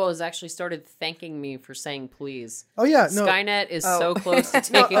 my Google has actually started thanking me for saying please. Oh yeah, no. Skynet is so close to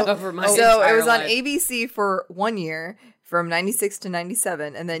taking over my So entire it was on life. ABC for 1 year from 96 to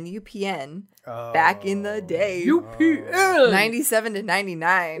 97, and then UPN back in the day. UPN! 97 to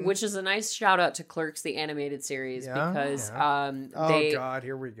 99. Which is a nice shout out to Clerks, the animated series, Yeah, because Oh God,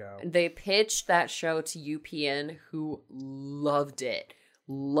 here we go. they pitched that show to UPN, who loved it,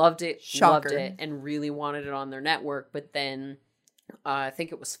 loved Shocker. it, and really wanted it on their network. But then I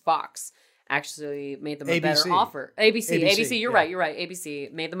think it was Fox actually made them a better ABC. offer. ABC, you're yeah. right.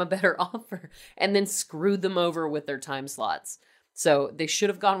 ABC made them a better offer and then screwed them over with their time slots. So they should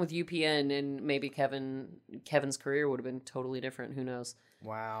have gone with UPN, and maybe Kevin's career would have been totally different. Who knows?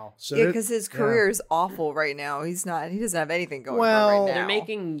 Wow. So Yeah, because his career is awful right now. He doesn't have anything going Well, for him right now. They're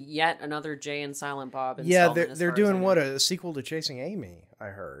making yet another Jay and Silent Bob. yeah, installment, as they're far as I doing know. what, a sequel to Chasing Amy? I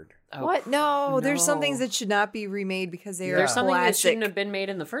heard. Oh, What? No, there's some no. thing that should not be remade because they are There's something that classic. shouldn't have been made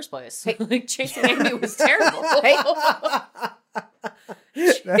in the first place. Like Chasing Amy was terrible.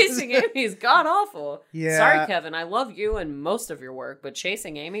 Chasing Amy is god awful. Yeah. Sorry, Kevin. I love you and most of your work, but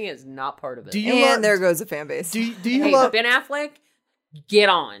Chasing Amy is not part of it. Do you And love, there goes the fan base. do you Hey, love Ben Affleck, get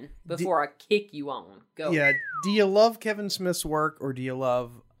on before I kick you on. Go. Yeah, do you love Kevin Smith's work, or do you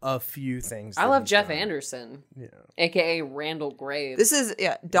love a few things? I that love he's Jeff done? Anderson, Yeah. aka Randall Graves. This is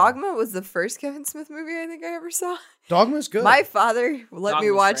Dogma was the first Kevin Smith movie I think I ever saw. Dogma's good. My father let me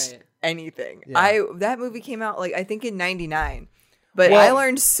Dogma's watch great. anything. Yeah. That movie came out like I think in '99, but Well- I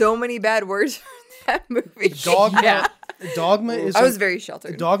learned so many bad words from that movie. Dogma. Yeah. Dogma is. I was very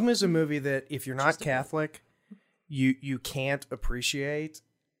sheltered. Dogma is a movie that if you're not Catholic, you can't appreciate.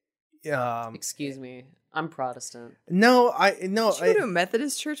 Excuse me. I'm Protestant. No, Did you go to a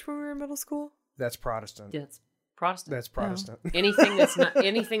Methodist church when we were in middle school? that's Protestant. Yeah, it's Protestant. That's Protestant.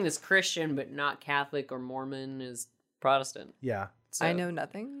 anything that's Christian but not Catholic or Mormon is Protestant. Yeah, So, I know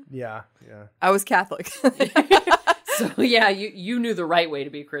nothing. yeah. I was Catholic. So yeah, you knew the right way to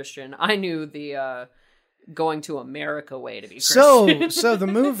be Christian. I knew the going to America way to be Christian. So the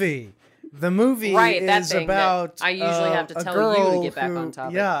movie. The movie Right, that is thing that about. I usually have to a tell you to girl get back who- on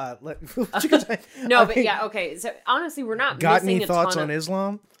topic. Yeah. No, but yeah, okay. So honestly, we're not Got missing any a thoughts ton on of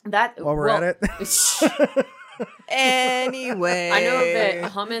Islam that. while we're at it? Anyway, I know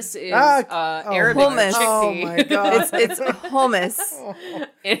that hummus is Ah, Arabic hummus. Oh chickpea. my god! it's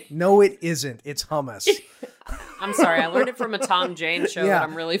hummus. No, it isn't. It's hummus. I'm sorry, I learned it from a Tom Jane show Yeah. that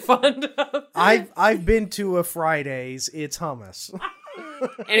I'm really fond of. I've been to a Fridays. It's hummus.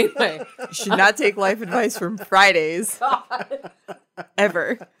 Anyway, You should not take life advice from Fridays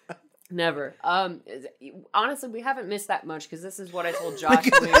ever. never. Honestly, we haven't missed that much because this is what I told Josh.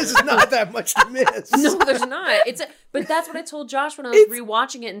 when we There's were- not that much to miss. No, there's not. But that's what I told Josh when I was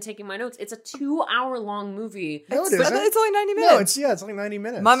rewatching it and taking my notes. It's a 2-hour long movie. No, it But isn't. it's only 90 minutes. No, it's like 90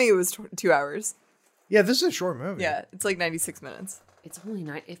 minutes. Mommy was 2 hours. Yeah, this is a short movie. Yeah, it's like 96 minutes. It's only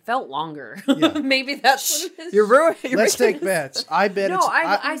 9. It felt longer. Yeah. Maybe that's what it is. You're ruining. Let's take bets. I bet No, it's.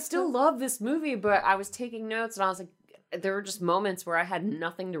 I still love this movie, but I was taking notes and I was like, there were just moments where I had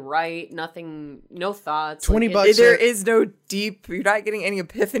nothing to write, no thoughts. 20 Like, bucks. There is no deep. You're not getting any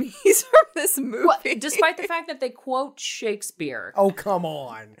epiphanies from this movie. What, despite the fact that they quote Shakespeare. Oh, come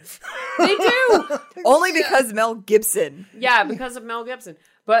on. They do! Only because Mel Gibson. Yeah, because of Mel Gibson.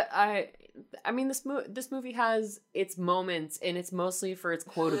 But I mean, this movie has its moments, and it's mostly for its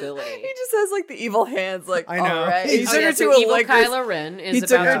quotability. He just has like the evil hands. Like, I know. all right. He He took took her so to a evil liquor. Kylo Ren He is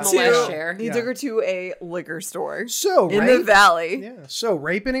took about her to molest to. Cher. He Yeah. took her to a liquor store So, in the rape? valley. Yeah. So,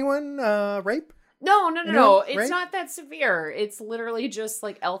 rape anyone? Rape? No. Anyone? It's Right? not that severe. It's literally just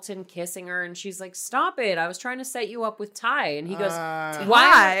like Elton kissing her, and she's like, "Stop it! I was trying to set you up with Ty." And he goes, Uh, "Why?"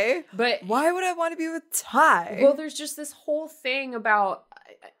 Why? But Why would I want to be with Ty? well, there's just this whole thing about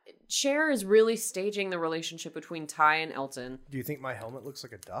Cher is really staging the relationship between Ty and Elton. Do you think my helmet looks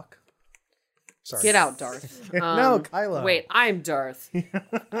like a duck? Sorry. Get out, Darth. No, Kylo. Wait, I'm Darth.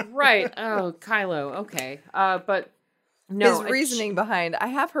 Right. Oh, Kylo. Okay. But no. His reasoning behind, I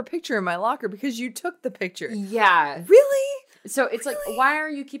have her picture in my locker because you took the picture. Yeah. Really? So it's like, why are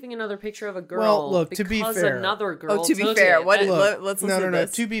you keeping another picture of a girl? Well, look, to because be fair. another girl. Oh, to be took fair, it. what? Look, Let's listen to no.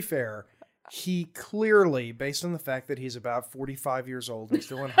 this. To be fair, he clearly, based on the fact that he's about 45 years old and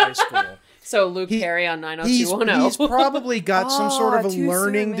still in high school, So Luke Perry on 90210. he's probably got some sort of a too soon,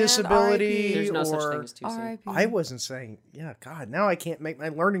 learning man. disability. R.I.P. There's no or, such thing as too soon. R.I.P. I wasn't saying, yeah, God, now I can't make my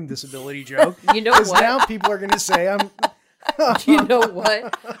learning disability joke. You know Because what? now people are going to say I'm. You know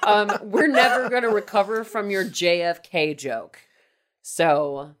what? We're never going to recover from your JFK joke.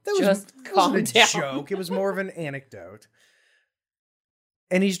 So just calm wasn't a down. joke. It was more of an anecdote.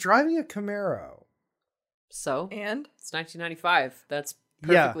 And he's driving a Camaro So And? it's 1995. That's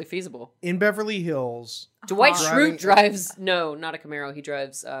perfectly feasible. in Beverly Hills. Dwight Driving- Schrute drives not a Camaro. He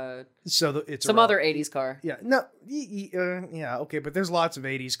drives So it's some other 80s car. Yeah, no, yeah, okay, but there's lots of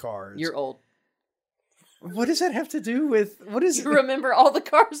 80s cars. You're old. What does that have to do with what is? You remember all the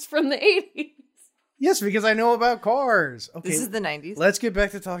cars from the 80s. Yes, because I know about cars. Okay, This is the 90s. let's get back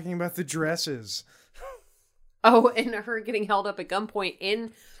to talking about the dresses. Oh, and her getting held up at gunpoint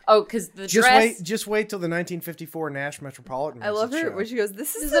in. Oh, because the Just dress. just wait till the 1954 Nash Metropolitan. I love Music her show. when she goes,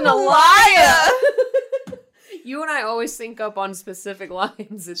 this is an an Elia. You and I always sync up on specific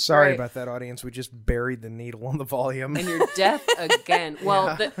lines. It's Sorry great. about that, audience. We just buried the needle on the volume. And you're deaf again.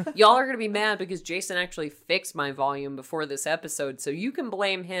 Well, y'all are going to be mad because Jason actually fixed my volume before this episode, so you can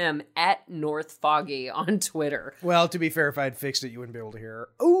blame him at North Foggy on Twitter. Well, to be fair, if I had fixed it, you wouldn't be able to hear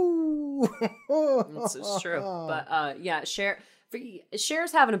her. Ooh, This is true. But yeah,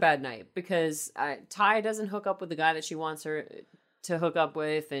 Cher's having a bad night because Ty doesn't hook up with the guy that she wants her to hook up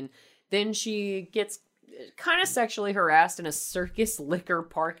with, and then she gets kind of sexually harassed in a Circus Liquor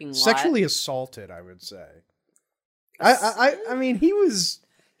parking lot. sexually assaulted, I would say. I mean, he was.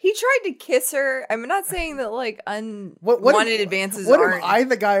 He tried to kiss her. I'm not saying that like What unwanted advances What aren't am I,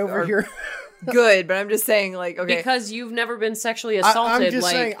 the guy over here? good, but I'm just saying like, okay. Because you've never been sexually assaulted. I'm just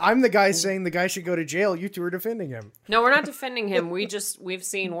saying. I'm the guy saying the guy should go to jail. You two are defending him. No, we're not defending him. We've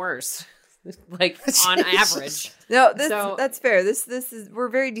seen worse. Like on average. No, So- that's fair. This is we're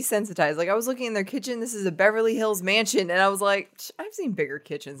very desensitized. Like I was looking in their kitchen. This is a Beverly Hills mansion, and I was like, I've seen bigger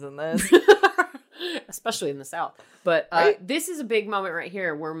kitchens than this. Especially in the South. But Right? this is a big moment right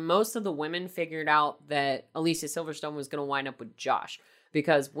here where most of the women figured out that Alicia Silverstone was going to wind up with Josh.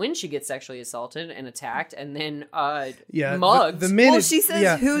 Because when she gets sexually assaulted and attacked and then Yeah, mugged. the minute. Well, she says,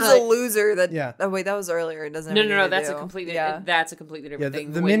 yeah, "Who's a loser?" That. Yeah. Oh wait, that was earlier. It doesn't. No, have no, anything to that's a do. completely Yeah. that's a completely yeah. different The,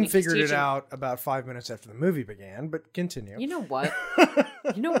 thing. the way men Nikki's figured it teaching- out about 5 minutes after the movie began. But continue. You know what?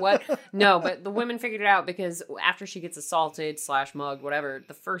 You know what? No, but the women figured it out because after she gets assaulted / mugged, whatever,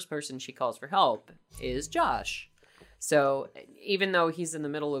 the first person she calls for help is Josh. So even though he's in the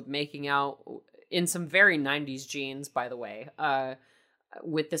middle of making out in some very 90s jeans, by the way,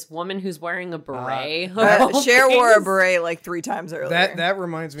 with this woman who's wearing a beret. Cher wore a beret like 3 times earlier. That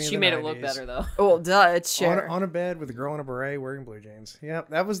reminds me. She of the made 90s. it look better, though. Well, duh, it's On, Cher. on a bed with a girl in a beret wearing blue jeans. Yep,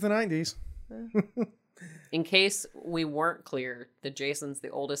 that was the 90s. In case we weren't clear, that Jason's the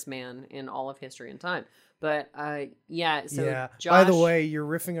oldest man in all of history and time. But, yeah, so Yeah. Josh... By the way, you're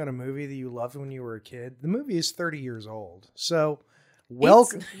riffing on a movie that you loved when you were a kid. The movie is 30 years old. So,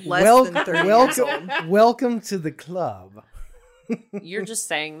 welcome, less than 30 years old. welcome to the club. You're just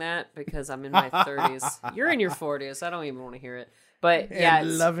saying that because I'm in my 30s. You're in your 40s. I don't even want to hear it. But, yeah,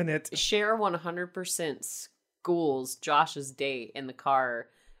 And loving it. Cher 100% schools Josh's date in the car.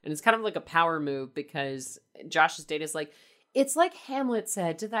 And it's kind of like a power move because Josh's date is like, it's like Hamlet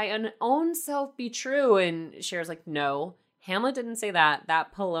said, "To thy own self be true." And Cher's like, no, Hamlet didn't say that.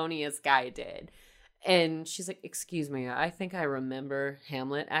 That Polonius guy did. And she's like, excuse me, I think I remember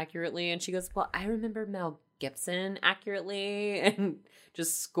Hamlet accurately. And she goes, well, I remember Mel Gibson accurately. And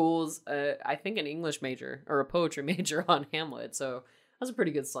just schools, I think, an English major or a poetry major on Hamlet. So that was a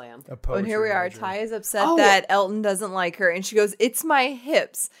pretty good slam. A And here we are. poetry Ty major. is upset Oh. that Elton doesn't like her, and she goes, "It's my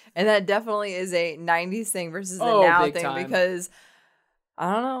hips," and that definitely is a '90s thing versus a Oh, now big thing time. because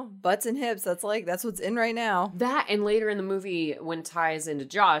I don't know, butts and hips. That's what's in right now. That and later in the movie when Ty is into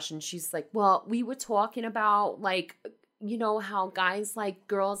Josh and she's like, well, we were talking about like, you know, how guys like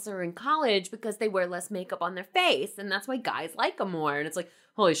girls are in college because they wear less makeup on their face and that's why guys like them more. And it's like,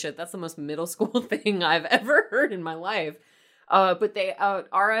 holy shit, that's the most middle school thing I've ever heard in my life. But they,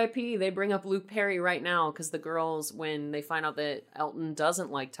 RIP, they bring up Luke Perry right now because the girls, when they find out that Elton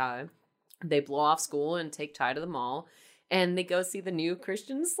doesn't like Ty, they blow off school and take Ty to the mall. And they go see the new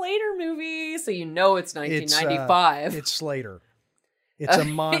Christian Slater movie. So you know it's 1995. It's Slater. It's a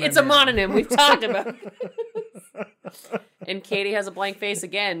mononym. It's a mononym. We've talked about it. And Katie has a blank face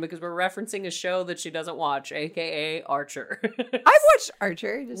again because we're referencing a show that she doesn't watch, aka Archer. I've watched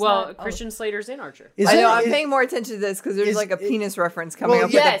Archer. Just Well, not- Christian Slater's in Archer. Is I know. that- I'm paying more attention to this because there's is- like a penis reference coming Well,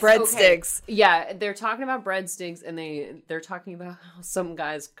 up yes, with the okay. breadsticks. Yeah, they're talking about breadsticks, and they're talking about how some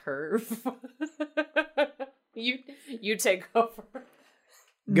guys curve. you take over.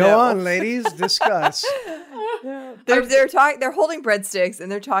 Go No. on, ladies. Discuss They're holding breadsticks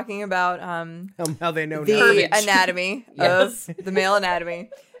and they're talking about how they know the nothing. anatomy Yes. of the male anatomy.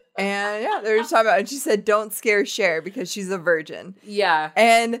 And yeah, they're just talking about, and she said, don't scare Cher because she's a virgin. Yeah.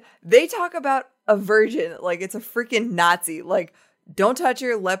 And they talk about a virgin like it's a freaking Nazi. Like, don't touch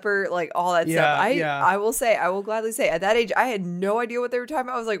her, leper, like all that Yeah, stuff. yeah. I will gladly say, at that age, I had no idea what they were talking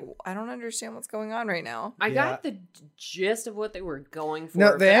about. I was like, I don't understand what's going on right now. I Yeah. got the gist of what they were going for.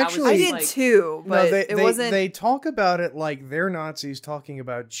 No, they but actually- I was did just too, but no, it wasn't. They talk about it like they're Nazis talking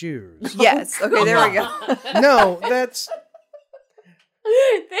about Jews. Yes. Okay, there we go. No, that's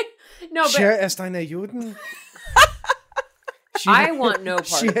No, but Cher ist eine Juden. She, I want no part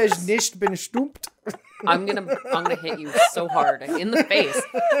She of has this. nicht been stumped. I'm gonna hit you so hard in the face.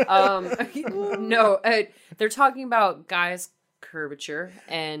 No, they're talking about guys' curvature,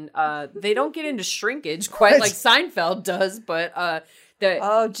 and they don't get into shrinkage quite like Seinfeld does, but the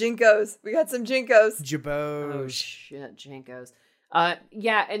Oh, Jinkos. We got some Jinkos. Jabos. oh shit, Jenkos.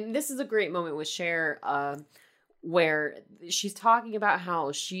 Yeah, and this is a great moment with Cher, where she's talking about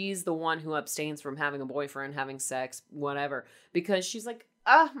how she's the one who abstains from having a boyfriend, having sex, whatever, because she's like,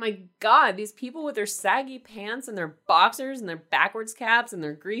 oh my god, these people with their saggy pants and their boxers and their backwards caps and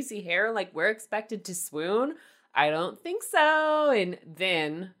their greasy hair, like we're expected to swoon? I don't think so. And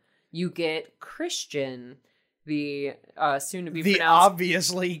then you get Christian, the soon-to-be The pronounced,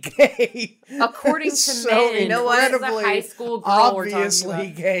 obviously gay. according to So men, You know what? this is a incredibly high school girl we're talking obviously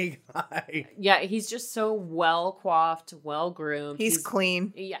about. gay guy. Yeah, he's just so well coiffed, well groomed. He's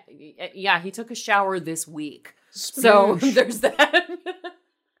clean. Yeah, he took a shower this week. So Sploosh. there's that.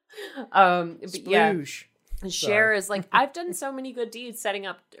 But yeah, Sploosh. Cher is like, I've done so many good deeds setting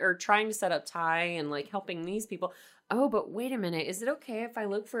up or trying to set up Ty and like helping these people. Oh, but wait a minute. Is it okay if I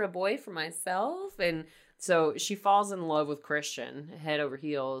look for a boy for myself? And so she falls in love with Christian head over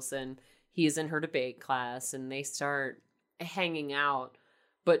heels, and he's in her debate class and they start hanging out.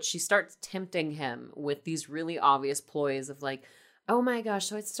 But she starts tempting him with these really obvious ploys of like, oh my gosh,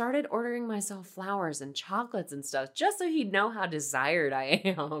 so I started ordering myself flowers and chocolates and stuff just so he'd know how desired I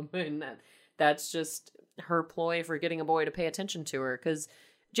am. And that's just her ploy for getting a boy to pay attention to her. Because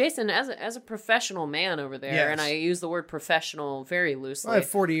Jason, as a professional man over there, Yes. and I use the word professional very loosely. I have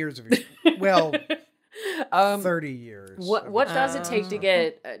 40 years of well, 30 years. What does it take to Oh.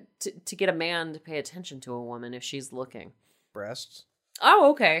 get to get a man to pay attention to a woman if she's looking? breasts?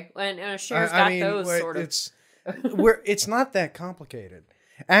 Oh, okay. And Cher's got those wait, sort of. It's not that complicated.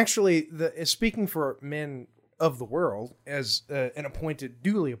 Actually, speaking for men of the world as an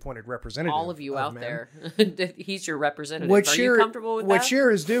duly appointed representative, All of you out men, there, he's your representative. What Are Cher, you comfortable with what that? Cher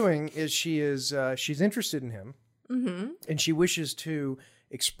is doing is she's interested in him, Mm-hmm. and she wishes to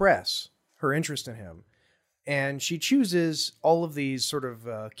express her interest in him, and she chooses all of these sort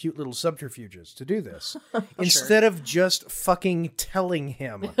of cute little subterfuges to do this instead of just fucking telling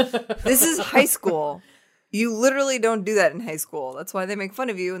him. This is high school. You literally don't do that in high school. That's why they make fun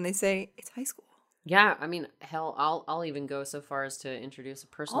of you and they say it's high school. Yeah, I mean, hell, I'll even go so far as to introduce a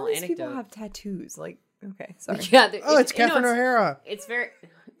personal All these anecdote. people have tattoos. Like, okay, sorry. Yeah, Oh, it's Catherine O'Hara. It's very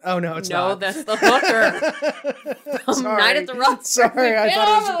Oh no, it's no, not. that's the hooker. Sorry. Night at the Roxbury. Sorry, Get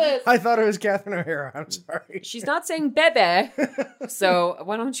over this. I thought it was Catherine O'Hara. I'm sorry. She's not saying bebe, so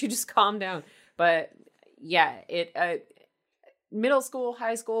why don't you just calm down? But yeah, middle school,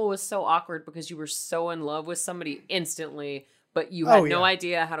 high school was so awkward because you were so in love with somebody instantly, but you had Oh, no yeah.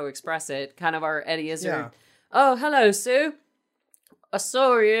 idea how to express it. Kind of our Eddie Izzard. Yeah. Oh, hello, Sue. I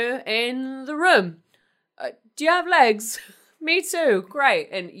saw you in the room. Do you have legs? Me too. Great.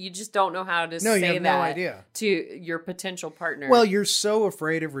 And you just don't know how to No, say you have that no idea. to your potential partner. Well, you're so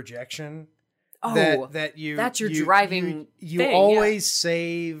afraid of rejection oh, that you that's your you- driving You thing, always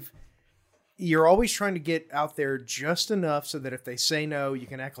save. You're always trying to get out there just enough so that if they say no, you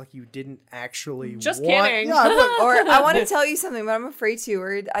can act like you didn't actually. Just want... kidding. Yeah, I Or I want to tell you something, but I'm afraid to.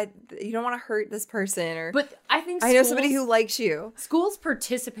 Or you don't want to hurt this person. Or But I think I know somebody who likes you. schools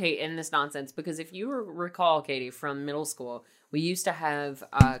participate in this nonsense because if you recall, Katie, from middle school, we used to have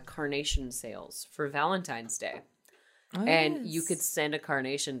carnation sales for Valentine's Day. And you could send a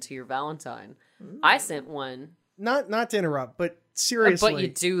carnation to your Valentine. I sent one. not to interrupt, but seriously, But you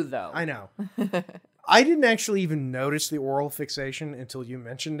do, though. I know. I didn't actually even notice the oral fixation until you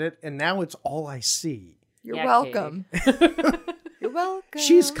mentioned it, and now it's all I see. You're Yeah, welcome. You're welcome.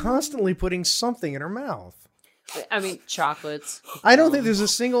 She's constantly putting something in her mouth. I mean, chocolates. I don't think there's a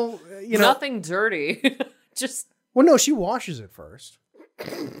single, Nothing dirty. Just. Well, no, she washes it first. I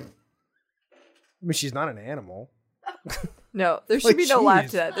mean, she's not an animal. No, there should Like, be no laugh jeez.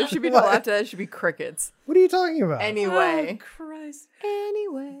 to that. There should be no What? laugh to that. It should be crickets. What are you talking about? Anyway. Oh, Christ.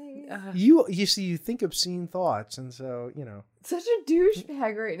 Anyway. You see, you think obscene thoughts, and so, Such a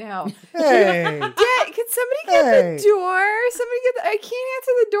douchebag right now. Hey. Can somebody get Hey. the door? Somebody get I can't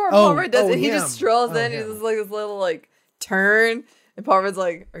answer the door. Oh, Paul Rudd does oh, it. He him. just strolls Oh, in. He him. does like this little like turn. And Paul Rudd's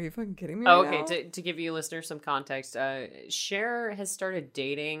like, are you fucking kidding me? Oh, right okay, now? to give you listeners some context, Cher has started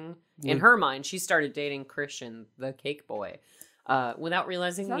dating, in her mind, she started dating Christian, the cake boy, without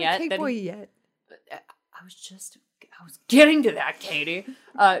realizing It's not yet a cake that boy yet. I was getting to that, Katie.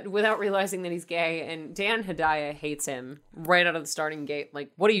 Without realizing that he's gay, and Dan Hedaya hates him right out of the starting gate.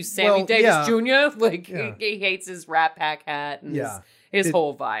 Like, what are you, Sammy Well, Davis yeah. Jr.? Like, Yeah. he hates his Rat Pack hat and Yeah. his It-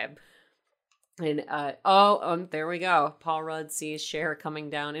 whole vibe. And there we go. Paul Rudd sees Cher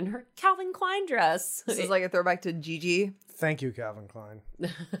coming down in her Calvin Klein dress. This is like a throwback to Gigi. Thank you, Calvin Klein.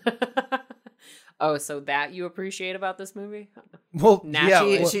 Oh, so that you appreciate about this movie? Well,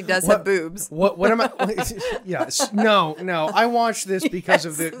 Naturally. yeah. She does what- have boobs. What am I? Yes. No. I watched this because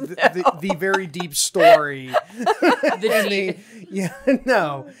of the very deep story. The deep, Yeah.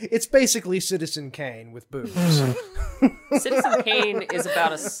 No. It's basically Citizen Kane with boobs. Citizen Kane is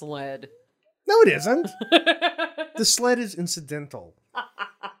about a sled. No, it isn't. The sled is incidental.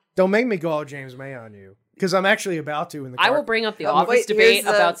 Don't make me go all James May on you, because I'm actually about to in the car. I will bring up the Oh, Office wait, debate here's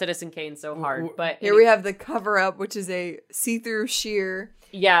the- about Citizen Kane so hard, but Here we have the cover up, which is a see-through sheer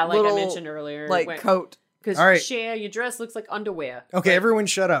yeah, like little, I mentioned earlier, like coat. because All right. Cher, your dress looks like underwear. Okay, everyone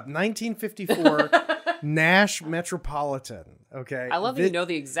shut up. 1954 Nash Metropolitan. Okay. I love that you know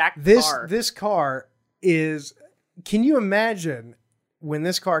the exact This car. this car is. Can you imagine when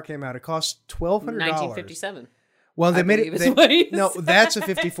this car came out? It cost $1,200. 1957. Well, they I made believe it. is what you No, said. that's a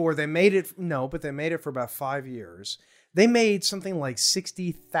 54. They made it. No, but they made it for about 5 years. They made something like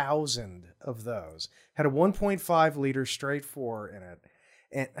 60,000 of those. Had a 1.5 liter straight four in it.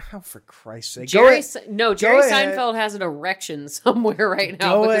 And for Christ's sake, Jerry ahead. Seinfeld has an erection somewhere right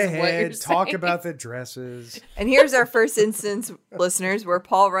now. Go because of what you're ahead, talk saying. about the dresses. And here's our first instance, listeners, where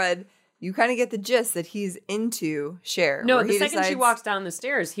Paul Rudd, you kind of get the gist that he's into Cher. No, where the he second she decides- walks down the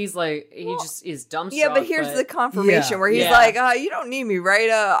stairs, he's like, he just is dumbstruck. Yeah, but here's the confirmation Yeah. where he's Yeah. like, you don't need me, right?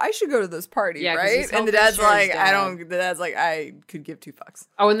 I should go to this party, Yeah, 'cause right? he's And the helping dad's Cher's like, dad. the dad's like, I could give two fucks.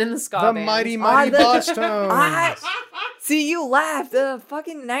 Oh, and then the ska The band. Mighty Mighty the- Boss Tones. See, you laughed. The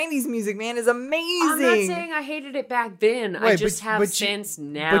fucking 90s music, man, is amazing. I'm not saying I hated it back then. I Wait, just but- have but you- sense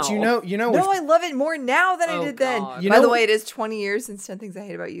now. But you know No, which- I love it more now than I Oh, did then. God. You By know- the way, it is 20 years since 10 Things I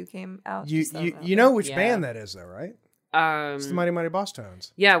Hate About You came out. you Just you know which Yeah. band that is, though, right? It's the Mighty Mighty Boss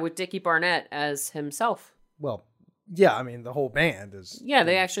Tones. yeah, with Dickie Barnett as himself. Well, yeah, I mean the whole band is. Yeah,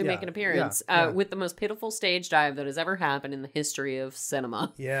 they actually Yeah, make an appearance yeah. with the most pitiful stage dive that has ever happened in the history of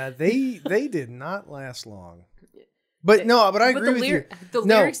cinema. Yeah, they did not last long. But no, but I But agree the with you. the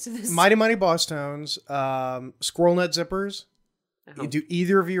No, lyrics to this. Mighty Mighty Boss Tones, Squirrel Nut Zippers. Oh. Do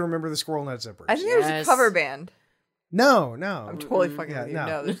either of you remember the Squirrel Nut Zippers? I think there's Yes. a cover band. No. I'm totally fucking Yeah, with you. no.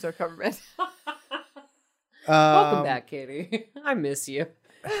 No, there's no cover band. Welcome back, Katie. I miss you.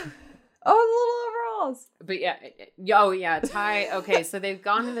 Oh, the little overalls. But yeah, Ty. Okay, so they've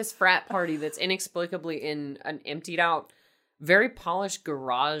gone to this frat party that's inexplicably in an emptied out, very polished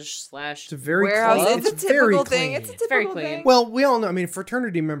garage slash. It's a very Warehouse. clean. It's a very typical thing. clean. It's a typical very clean. thing. Well, we all know. I mean,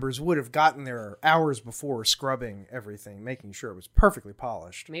 fraternity members would have gotten there hours before, scrubbing everything, making sure it was perfectly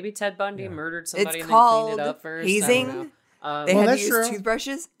polished. Maybe Ted Bundy murdered somebody It's and they cleaned called it up first. hazing. I don't know. They Well, had to that's use true.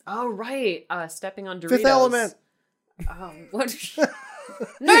 toothbrushes. Oh right, stepping on Doritos. Fifth Element. What?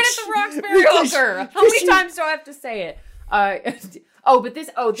 Night at the Roxbury Because- Hooker. How many times do I have to say it? This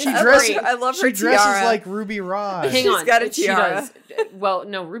She is dresses. great. I love her She dresses tiara. like Ruby Rod. Hang She's on, got a she tiara. does. Well,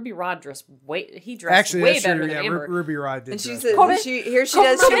 no, Ruby Rod dressed He dressed Actually, way that's better true. than Yeah, Amber. Ruby Rod did. And she dress says, well.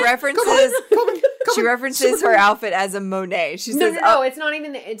 she references her outfit as a Monet. She says, No, it's not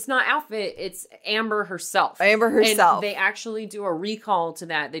even. It's not outfit. It's Amber herself. Amber herself. And they actually do a recall to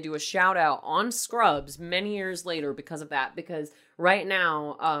that. They do a shout out on Scrubs many years later because of that. Because right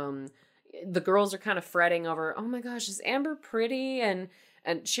now, the girls are kind of fretting over, oh my gosh, is Amber pretty? And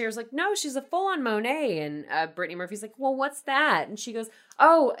Cher's like, no, she's a full on Monet. And Brittany Murphy's like, well, what's that? And she goes,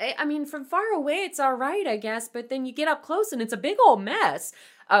 oh, I mean, from far away, it's all right, I guess. But then you get up close and it's a big old mess.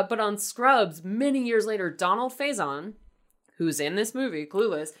 But on Scrubs, many years later, Donald Faison, who's in this movie,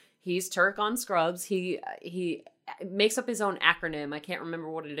 Clueless, He's Turk on Scrubs. He makes up his own acronym. I can't remember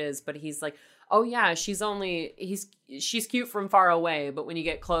what it is, but he's like, oh yeah, she's cute from far away, but when you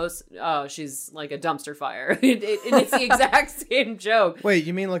get close, oh, she's like a dumpster fire. It's the exact same joke. Wait,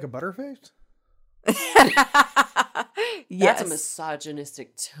 you mean like a butterface? Yes. That's a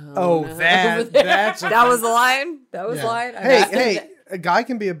misogynistic tone. Oh, that's That was the line. That was the line. Hey, a guy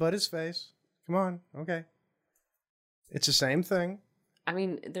can be a butt his face. Come on, okay. It's the same thing. I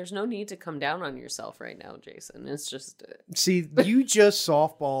mean, there's no need to come down on yourself right now, Jason. It's just... See, you just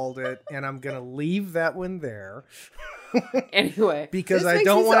softballed it, and I'm going to leave that one there. Anyway. Because This I makes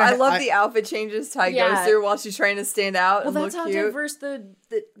don't me want to... I love the outfit changes Ty goes through while she's trying to stand out and that's look how cute. diverse the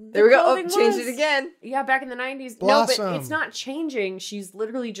There we go. Oh, clothing changed was. it again. Yeah, back in the 90s. Blossom. No, but it's not changing. She's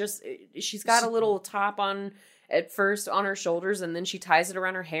literally just... She's got a little top on... At first on her shoulders, and then she ties it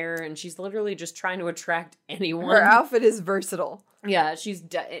around her hair, and she's literally just trying to attract anyone. Her outfit is versatile. Yeah,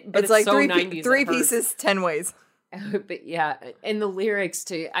 but It's like so 90s three it hurts. pieces, 10 ways. But yeah, and the lyrics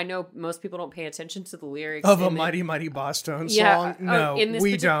too. I know most people don't pay attention to the lyrics Of a in the- Mighty Mighty Boss Tone Yeah, song? No, in this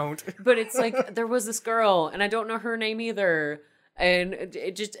we particular- don't. But it's like there was this girl, and I don't know her name either, and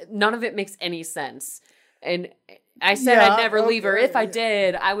it just none of it makes any sense. And I said Yeah, I'd never leave her. okay. If I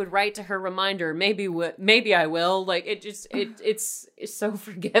did, I would write to her reminder. Maybe I will. Like it's so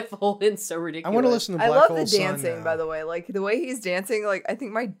forgetful and so I ridiculous. want to listen to I Black love Hole the Sun dancing, now. by the way. Like, the way he's dancing, like, I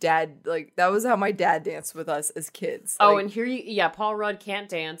think my dad, like, that was how my dad danced with us as kids. Oh, Like, and here Paul Rudd can't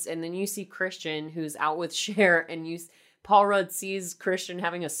dance, and then you see Christian, who's out with Cher, and Paul Rudd sees Christian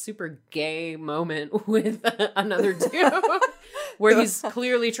having a super gay moment with another dude, where he's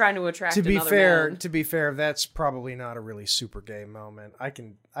clearly trying to attract. To be another fair, man. that's probably not a really super gay moment. I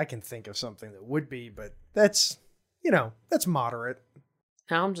can think of something that would be, but that's moderate.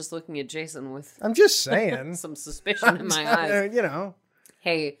 Now I'm just looking at Jason with I'm just saying. some suspicion in my eyes.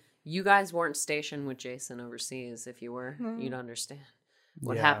 Hey, you guys weren't stationed with Jason overseas. If you were, you'd understand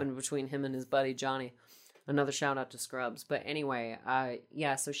what Yeah. happened between him and his buddy Johnny. Another shout out to Scrubs. But anyway,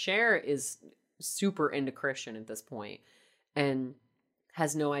 so Cher is super into Christian at this point and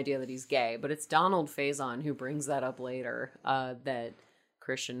has no idea that he's gay. But it's Donald Faison who brings that up later, that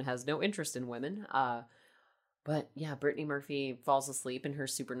Christian has no interest in women. But yeah, Brittany Murphy falls asleep in her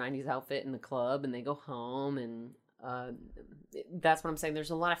super 90s outfit in the club, and they go home, and that's what I'm saying. There's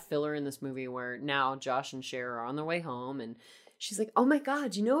a lot of filler in this movie where now Josh and Cher are on their way home, and she's like, oh my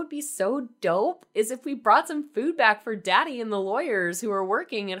God, you know what would be so dope is if we brought some food back for Daddy and the lawyers who are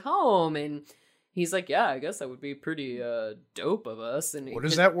working at home. And he's like, yeah, I guess that would be pretty dope of us. And What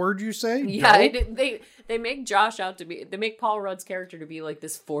is that word you say? Yeah, Dope? they make Josh out to be, they make Paul Rudd's character to be like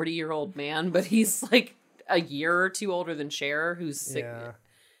this 40-year-old man, but he's like a year or two older than Cher, who's sick. Yeah.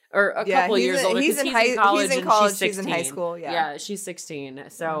 Or a couple he's years in- older. he's 'cause in he's high- in college. he's in and college, she's she's in 16. high school, yeah. Yeah, she's 16.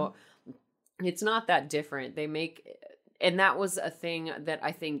 So it's not that different. They make, and that was a thing that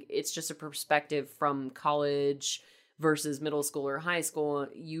I think it's just a perspective from college versus middle school or high school.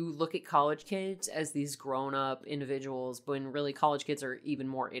 You look at college kids as these grown-up individuals, when really college kids are even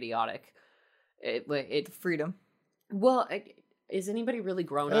more idiotic. freedom. Well, is anybody really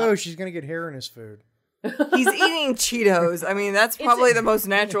grown up? Oh, she's going to get hair in his food. He's eating Cheetos. I mean, that's probably the most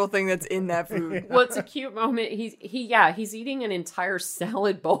natural thing that's in that food. Well, it's a cute moment. He's eating an entire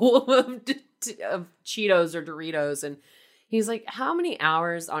salad bowl of Cheetos or Doritos, and he's like, how many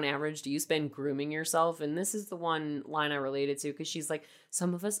hours on average do you spend grooming yourself? And this is the one line I related to, because she's like,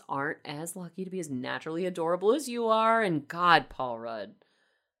 some of us aren't as lucky to be as naturally adorable as you are. And God, Paul Rudd,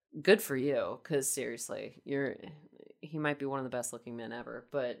 good for you, because seriously, he might be one of the best looking men ever,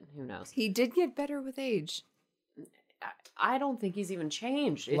 but who knows? He did get better with age. I don't think he's even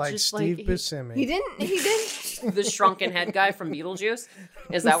changed. It's Like just Steve like Buscemi. He didn't. the shrunken head guy from Beetlejuice.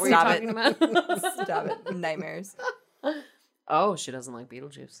 Is that what Stop you're it. talking about? Stop it. Nightmares. Oh, she doesn't like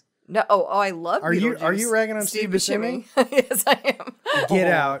Beetlejuice. No. Oh, I love Are you Beetlejuice. ragging on Steve Buscemi? Yes, I am. Get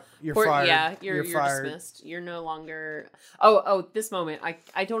out. You're fired. Yeah, you're fired. dismissed. You're no longer. Oh, this moment.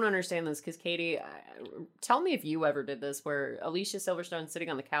 I don't understand this, because Katie, tell me if you ever did this, where Alicia Silverstone's sitting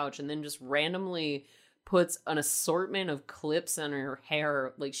on the couch and then just randomly puts an assortment of clips in her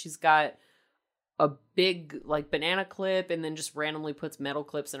hair. Like, she's got a big like banana clip and then just randomly puts metal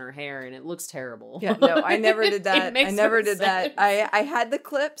clips in her hair, and it looks terrible. Yeah, no, I never did that. It makes I never no did that. sense. I had the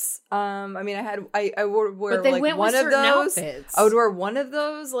clips. I mean, I would wear But they like went one with of certain those. outfits. I would wear one of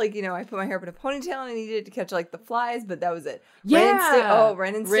those. Like, you know, I put my hair up in a ponytail and I needed to catch like the flies, but that was it. Yeah.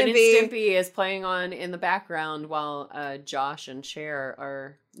 Ren and Ren and Stimpy. Stimpy is playing on in the background while Josh and Cher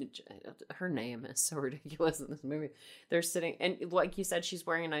are. Her name is so ridiculous in this movie. They're sitting, and like you said, she's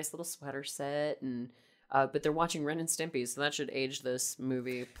wearing a nice little sweater set, and But they're watching Ren and Stimpy, so that should age this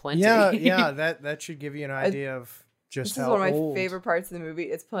movie plenty. Yeah, that should give you an idea of just This how is one of my old. favorite parts of the movie.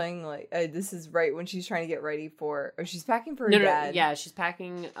 It's playing like this is right when she's trying to get ready for, or she's packing for her No, dad. yeah, she's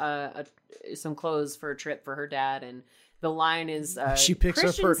packing some clothes for a trip for her dad, and the line is She picks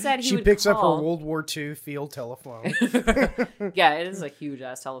Christian up her. said he She would picks up her call. World War II field telephone. Yeah, it is a huge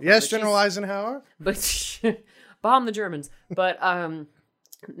ass telephone. Yes, but General Eisenhower. But bomb the Germans. But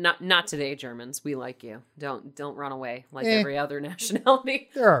not today, Germans. We like you. Don't run away like every other nationality.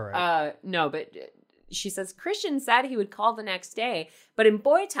 They're all right. No, but she says Christian said he would call the next day, but in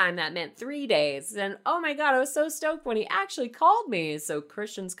boy time that meant 3 days. And oh my god, I was so stoked when he actually called me. So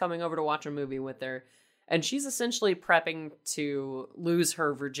Christian's coming over to watch a movie with her, and she's essentially prepping to lose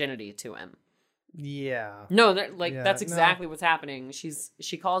her virginity to him. Yeah. No, Yeah, that's no. exactly what's happening.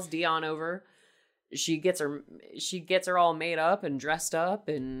 She calls Dion over. She gets her all made up and dressed up,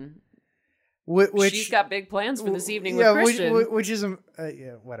 and Which she's got big plans for this evening yeah, with Christian. which is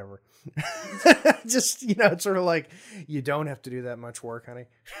yeah, whatever. Just it's sort of like you don't have to do that much work, honey.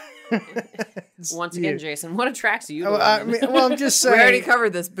 Once again, Jason, what attracts you? To I women? mean, well, I'm just We saying. already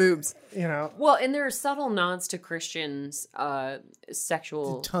covered this, boobs. Well, and there are subtle nods to Christian's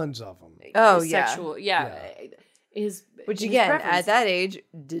sexual. Tons of them. Oh, yeah. sexual, yeah. His Which his again, preference. at that age,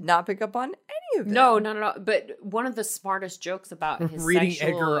 did not pick up on any of them. No. But one of the smartest jokes about his Reading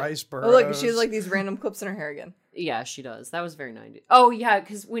sexual... Edgar Rice Burroughs. Oh, look, she has like these random clips in her hair again. Yeah, she does. That was very 90s. Oh, yeah,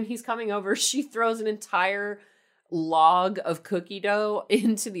 because when he's coming over, she throws an entire log of cookie dough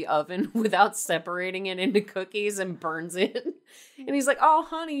into the oven without separating it into cookies and burns it. And he's like, oh,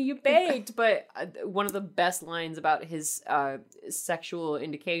 honey, you baked. But one of the best lines about his sexual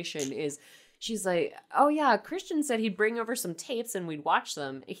indication is... She's like, oh yeah, Christian said he'd bring over some tapes and we'd watch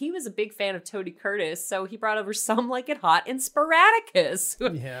them. He was a big fan of Tony Curtis, so he brought over Some Like It Hot and Sporadicus.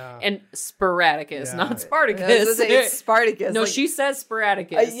 Yeah. And Sporadicus, Yeah. not I was Spartacus. gonna say, it's Spartacus. No, like, she says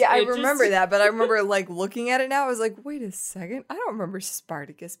Sporadicus. yeah, I It just- remember that, but I remember like looking at it now. I was like, wait a second, I don't remember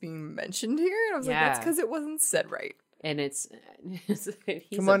Spartacus being mentioned here. And I was like, that's Yeah. because it wasn't said right. And he's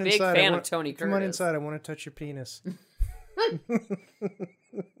Come a on big inside. fan of Tony Curtis. Come on inside. I want to touch your penis.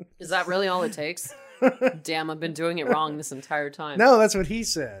 Is that really all it takes? Damn, I've been doing it wrong this entire time. No, that's what he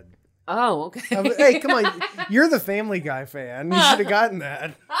said. Oh, okay. Hey, come on. You're the Family Guy fan. You should have gotten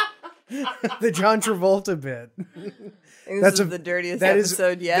that. The John Travolta bit. I think That's this is the dirtiest that is-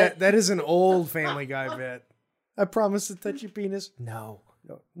 episode yet. That is an old Family Guy bit. I promise to touch your penis. No,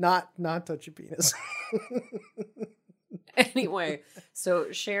 not touch your penis. Anyway,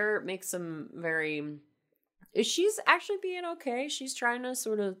 so Cher makes some very... She's actually being okay. She's trying to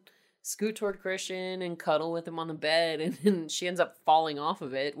sort of scoot toward Christian and cuddle with him on the bed, and then she ends up falling off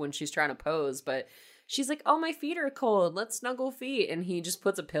of it when she's trying to pose, but she's like, oh, my feet are cold. Let's snuggle feet. And he just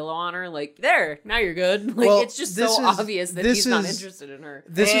puts a pillow on her, like, there, now you're good. Like, Well, it's just this so is- obvious that this he's not is- interested in her.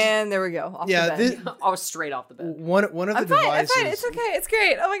 And there we go. Off Yeah, the bed. Oh, straight off the bed. one of the I'm fine. I'm devices. fine. It's okay. It's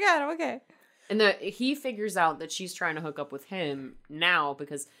great. Oh my god. I'm okay. And he figures out that she's trying to hook up with him now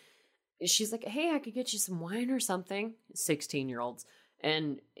because she's like, hey, I could get you some wine or something. 16-year-olds.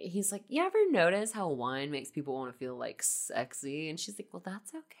 And he's like, you ever notice how wine makes people want to feel like sexy? And she's like, well,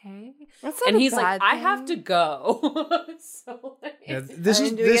 that's okay. That's not And a he's like, bad I have to thing. go. So Yeah, it's- this I'm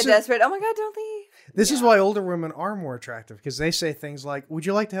is doing this it is desperate. Oh my god, don't leave. this is why older women are more attractive because they say things like, "Would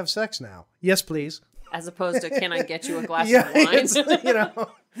you like to have sex now?" Yes, please. as opposed to, can I get you a glass Yeah, of wine? it's,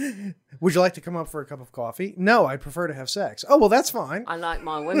 Would you like to come up for a cup of coffee? No, I'd prefer to have sex. Oh well, that's fine. I like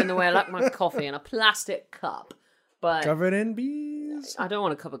my women the way I like my coffee in a plastic cup. But Covered in bees. I don't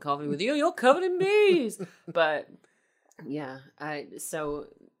want a cup of coffee with you. You're covered in bees. But yeah, so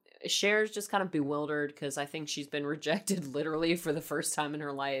Cher's just kind of bewildered because I think she's been rejected literally for the first time in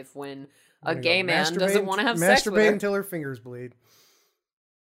her life when a gay man doesn't want to have sex with Masturbate her. until her fingers bleed.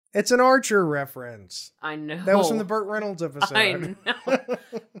 It's an Archer reference. I know. That was from the Burt Reynolds episode. I know.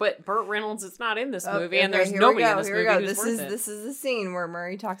 But Burt Reynolds is not in this movie, and Okay, there's here nobody we go, in this here movie we go. who's This worth is it. this is the scene where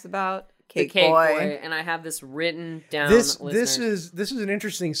Murray talks about The Cake, Boy. and I have this written down. This listeners. is an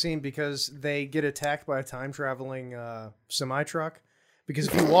interesting scene because they get attacked by a time traveling semi truck. Because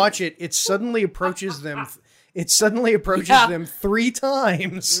if you watch it, it suddenly approaches them. It suddenly approaches Yeah. them 3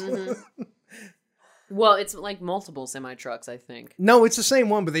 times. Well, it's like multiple semi trucks, I think. No, it's the same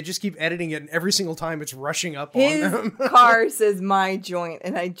one, but they just keep editing it, and every single time it's rushing up on His them. car says my joint,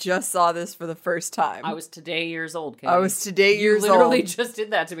 and I just saw this for the first time. I was today years old, Katie. I was today You years literally old. just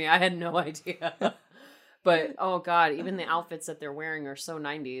did that to me. I had no idea. But oh god, even the outfits that they're wearing are so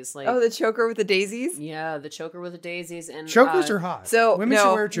 90s. Like, Oh, the choker with the daisies. yeah, the choker with the daisies and Chokers are hot. so, Women no,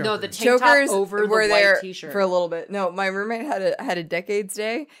 should wear chokers. no, the tank Chokers top over the were white there t-shirt. for a little bit. No, my roommate had a Decades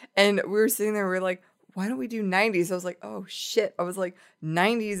Day, and we were sitting there. We were like, why don't we do 90s? I was like, oh shit. I was like,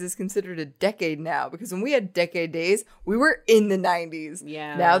 90s is considered a decade now because when we had decade days, we were in the 90s.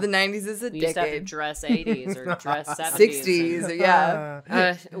 Yeah. Now the 90s is a We used to have to decade. dress 80s or dress 70s. 60s, or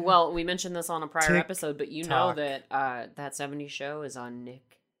yeah. Well, we mentioned this on a prior episode, but you know Tick-tock. that that 70s show is on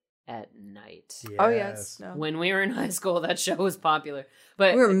Nick at Night. Oh, yes. No. When we were in high school, that show was popular.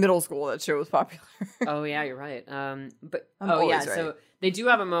 But We were in middle school. That show was popular. oh yeah, you're right. But I'm oh yeah, always right. so they do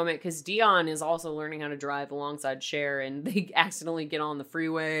have a moment because Dion is also learning how to drive alongside Cher, and they accidentally get on the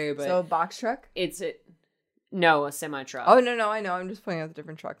freeway. But So a box truck? no, a semi truck. Oh, no, I know. I'm just pointing out the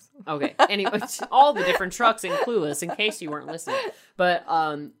different trucks. Okay. Anyway, all the different trucks in Clueless, in case you weren't listening. But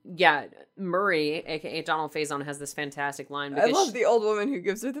yeah, Murray, aka Donald Faison, has this fantastic line. I love the old woman who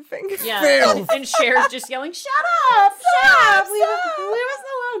gives her the finger. Yeah, and Cher's just yelling, "Shut up! Leave us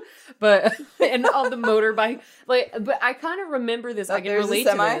alone!" But and on the motorbike, but I kind of remember this. I can there's the relate to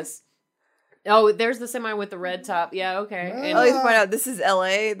semi? this. Oh, there's the semi with the red top. Yeah, okay. I like to point out, this is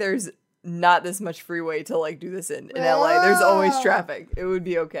LA. There's not this much freeway to like do this in LA. There's always traffic. It would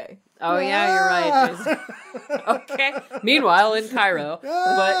be okay. Oh yeah, you're right. Jason. Okay. Meanwhile, in Cairo,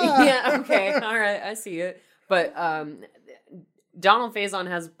 but yeah, okay, all right, I see it. But Donald Faison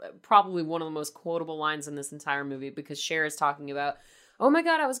has probably one of the most quotable lines in this entire movie because Cher is talking about, "Oh my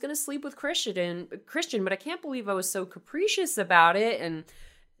God, I was gonna sleep with Christian, but I can't believe I was so capricious about it." And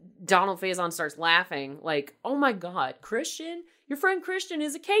Donald Faison starts laughing, like, "Oh my God, Christian? Your friend Christian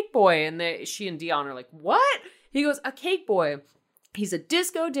is a cake boy." And she and Dion are like, "What?" He goes, "A cake boy. He's a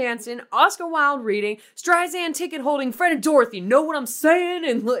disco dancing, Oscar Wilde reading, Streisand ticket holding Fred and Dorothy. Know what I'm saying?"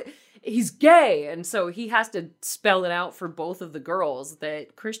 And he's gay. And so he has to spell it out for both of the girls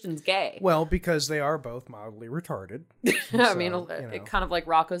that Christian's gay. Well, because they are both mildly retarded. I mean, kind of like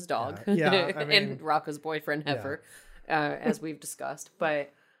Rocco's dog. Yeah, I mean, and Rocco's boyfriend, Heifer, as we've discussed.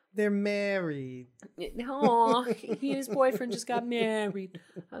 But they're married. no, he and his boyfriend just got married.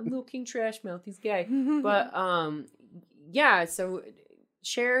 Little King Trashmouth, he's gay. But yeah, so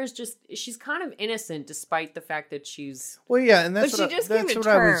Cher is she's kind of innocent despite the fact that she's... Well, yeah, and that's But what she just that's came to what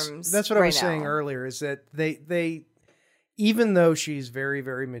I terms was that's what I was right saying now. earlier is that they even though she's very,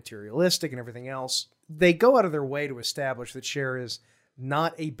 very materialistic and everything else, they go out of their way to establish that Cher is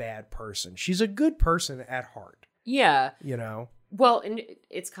not a bad person. She's a good person at heart. Yeah. You know? Well, and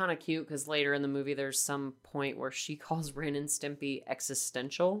it's kind of cute because later in the movie, there's some point where she calls Ren and Stimpy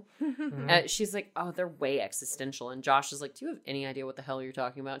existential. She's like, "Oh, they're way existential." And Josh is like, "Do you have any idea what the hell you're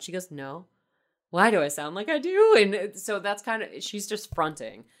talking about?" And she goes, "No." "Why do I sound like I do?" And so that's kind of, she's just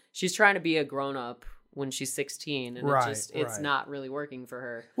fronting. She's trying to be a grown up when she's 16, and it's not really working for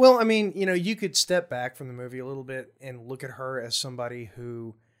her. Well, I mean, you could step back from the movie a little bit and look at her as somebody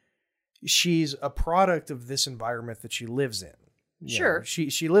who she's a product of this environment that she lives in. Sure.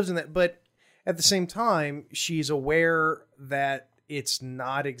 She lives in that, but at the same time, she's aware that it's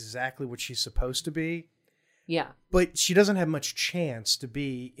not exactly what she's supposed to be. Yeah. But she doesn't have much chance to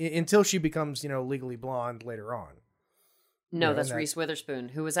be until she becomes, Legally Blonde later on. No, that's Reese Witherspoon,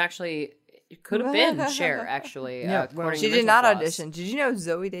 who was actually, it could have been Cher, actually. Yeah, according She to did Mental not Floss. audition. Did you know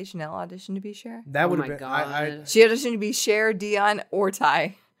Zoe Deschanel auditioned to be Cher? That would Oh have my been. God. She auditioned to be Cher, Dion, or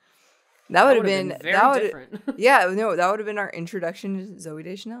Ty. That would have been very different. Yeah, no, that would have been our introduction to Zoe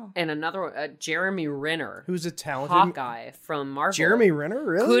Deschanel. And another one, Jeremy Renner, who's a talented Hawkeye from Marvel. Jeremy Renner,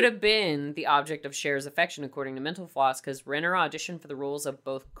 really? Could have been the object of Cher's affection, according to Mental Floss, because Renner auditioned for the roles of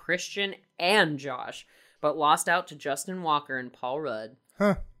both Christian and Josh, but lost out to Justin Walker and Paul Rudd.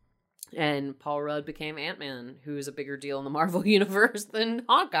 Huh. And Paul Rudd became Ant-Man, who's a bigger deal in the Marvel universe than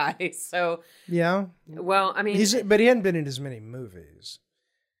Hawkeye. So, Yeah. well, I mean, But he hadn't been in as many movies.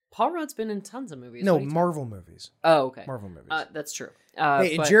 Paul Rudd's been in tons of movies. No, What are you Marvel movies. Oh, okay. Marvel movies. That's true.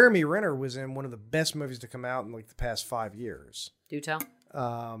 Hey, but- Jeremy Renner was in one of the best movies to come out in like the past 5 years. Do tell.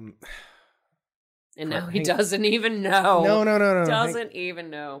 Um, And now Hank- he doesn't even know. No. Doesn't even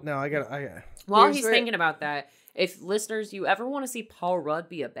know. No, I got. While Here's he's where- thinking about that, if listeners, you ever want to see Paul Rudd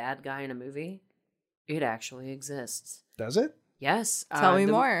be a bad guy in a movie, it actually exists. Does it? Yes. Tell me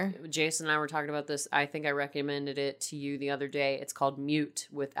more. Jason and I were talking about this. I think I recommended it to you the other day. It's called Mute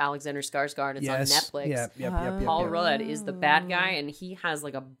with Alexander Skarsgård. It's on Netflix. Yep. Paul Rudd is the bad guy, and he has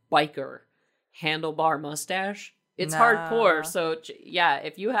like a biker handlebar mustache. It's hardcore. So, yeah,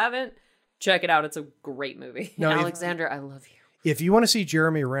 if you haven't, check it out. It's a great movie. No, Alexander, I love you. If you want to see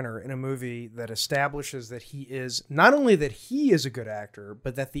Jeremy Renner in a movie that establishes that he is not only that he is a good actor,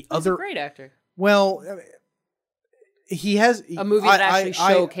 but that the He's other a great actor. well, he has A movie that actually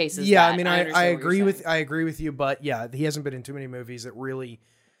showcases Yeah, that. I mean, I I understand what agree you're with saying. I agree with you, but yeah, he hasn't been in too many movies that really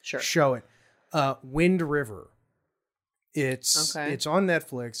Sure. show it. Wind River. It's Okay. on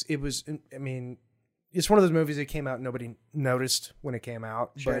Netflix. It was, I mean, it's one of those movies that came out and nobody noticed when it came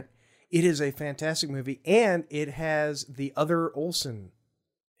out, Sure. but it is a fantastic movie, and it has the other Olsen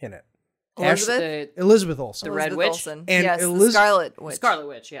in it. Elizabeth? Elizabeth Olsen. The Red Elizabeth Witch? Olsen. And yes, the Eliz- Scarlet Witch. Scarlet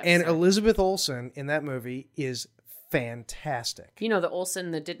Witch, yeah. And sorry. Elizabeth Olsen in that movie is fantastic. You know, the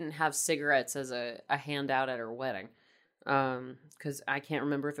Olsen that didn't have cigarettes as a handout at her wedding. Because I can't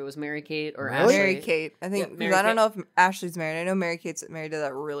remember if it was Mary Kate or Really? Ashley. Mary Kate. I think, Yeah, 'cause Mary I don't Kate. know if Ashley's married. I know Mary Kate's married to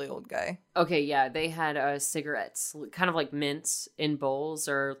that really old guy. Okay, yeah, they had cigarettes, kind of like mints in bowls,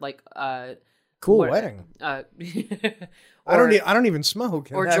 or like Cool what- wedding. I I don't even smoke.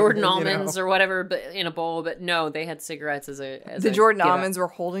 or That- Jordan you know. almonds or whatever, but in a bowl. But no, they had cigarettes as a The Jordan give-up. almonds were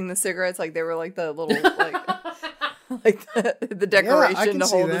holding the cigarettes like they were like the little like the decoration can to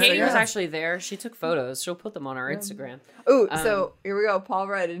see hold the that. Katie was cigarettes. actually there. She took photos. She'll put them on our Instagram. Oh, so here we go. Paul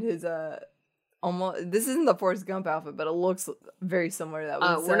Rudd in his almost. This isn't the Forrest Gump outfit, but it looks very similar to that.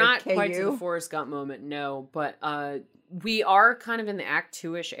 With We're not KU. quite to the Forrest Gump moment, no, but we are kind of in the Act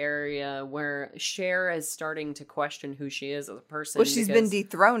 2-ish area where Cher is starting to question who she is as a person. Well, she's been because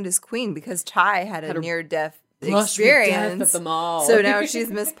dethroned as queen because Ty had a Had a near-death brush with death experience at the mall. So now she's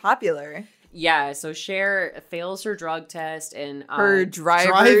Miss Popular. Yeah, so Cher fails her drug test and Her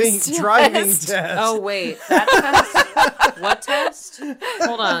driving driver's driving test. test. Oh wait, that test? What test?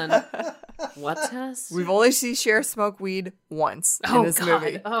 Hold on. What test? We've only seen Cher smoke weed once in Oh this God!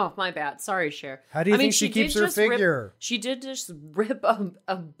 movie. Oh my bad. Sorry, Cher. How do you I mean, think she did keeps her just rip- figure? she did just rip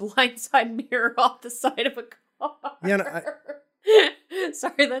a blindside mirror off the side of a car. Yeah, no,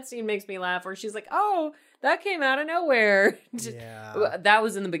 Sorry, that scene makes me laugh. Where she's like, "Oh, that came out of nowhere." Yeah. That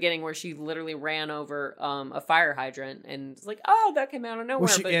was in the beginning where she literally ran over a fire hydrant and was like, "Oh, that came out of nowhere."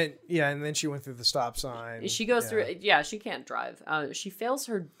 Well, but and then she went through the stop sign. she goes Yeah. through. Yeah, she can't drive. She fails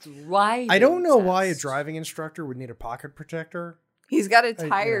her driving. I don't know why a test. driving instructor would need a pocket protector. He's got a yeah.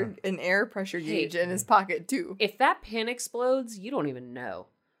 tire and air pressure gauge in his pocket too. If that pin explodes, you don't even know.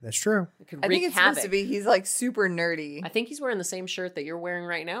 That's true. It could I wreak think it's havoc. supposed to be he's like super nerdy. I think he's wearing the same shirt that you're wearing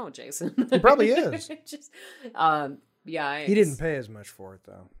right now, Jason. He probably is. Just, yeah. He didn't pay as much for it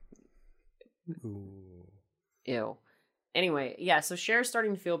though. Ooh. Ew. Anyway, yeah, so Cher's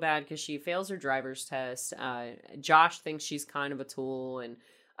starting to feel bad because she fails her driver's test. Josh thinks she's kind of a tool, and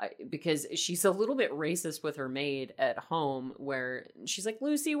because she's a little bit racist with her maid at home, where she's like,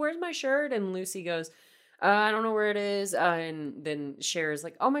 "Lucy, where's my shirt?" And Lucy goes, "I don't know where it is." And then Cher's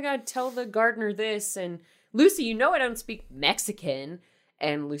like, "Oh my God, tell the gardener this." And Lucy, you know I don't speak Mexican.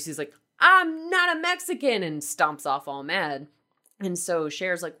 And Lucy's like, "I'm not a Mexican," and stomps off all mad. And so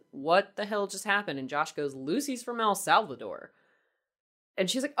Cher's like, "What the hell just happened?" And Josh goes, "Lucy's from El Salvador." And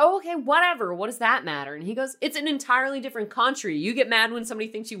she's like, "Oh, okay, whatever. What does that matter?" And he goes, "It's an entirely different country. You get mad when somebody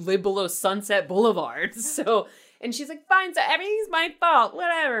thinks you live below Sunset Boulevard." So, and she's like, "Fine, so everything's my fault,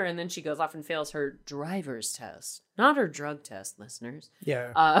 whatever." And then she goes off and fails her driver's test. Not her drug test, listeners.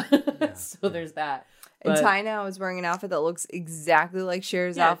 Yeah. So there's that. And But Ty now is wearing an outfit that looks exactly like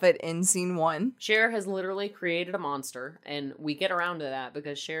Cher's Yeah. outfit in scene 1. Cher has literally created a monster, and we get around to that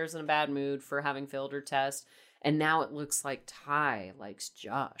because Cher's in a bad mood for having failed her test, and now it looks like Ty likes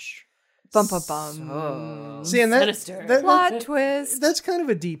Josh. Bum, bum, bum. So See, and that- sinister. that- Plot twist. That's kind of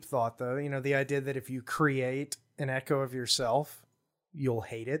a deep thought though. You know, the idea that if you create an echo of yourself, you'll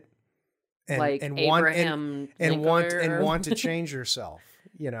hate it. like Abraham and Linklater. want to change yourself.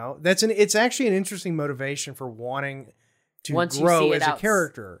 You know, it's actually an interesting motivation for wanting to Once you grow see it as a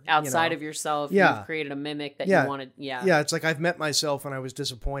character outside you of know? yourself. Yeah. You've created a mimic that Yeah. you wanted. Yeah. Yeah, it's like I've met myself and I was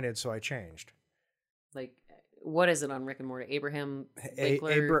disappointed, so I changed. Like, what is it on Rick and Morty? Abraham A-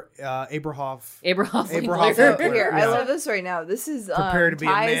 Linkler? Abrahoff. Abraham Abraham Linkler. Linkler. Here, I Yeah. love this right now. This is Prepare to be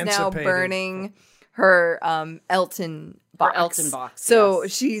Ty is now emancipated. burning her Elton box. Elton box, So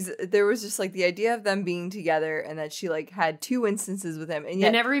yes. there was just like the idea of them being together and that she like had 2 instances with him. And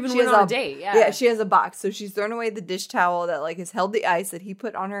yet never even she went has on a date, yeah. Yeah, she has a box. So she's thrown away the dish towel that like has held the ice that he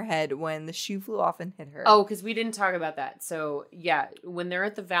put on her head when the shoe flew off and hit her. Oh, because we didn't talk about that. So, yeah, when they're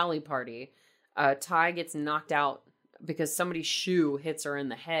at the Valley party, Ty gets knocked out because somebody's shoe hits her in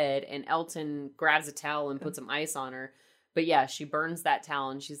the head, and Elton grabs a towel and puts some ice on her. But yeah, she burns that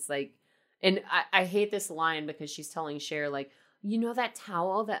towel, and she's like, and I hate this line because she's telling Cher, like, "You know that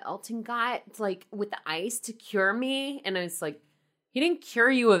towel that Elton got, like, with the ice to cure me?" And it's like, he didn't cure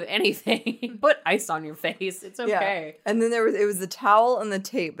you of anything. He put ice on your face. It's okay. And then it was the towel and the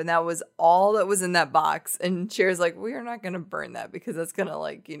tape, and that was all that was in that box. And Cher's like, "We are not gonna burn that because that's gonna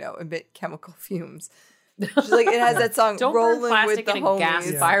like, emit chemical fumes." She's like, it has that song Don't burn rolling plastic with the in a gas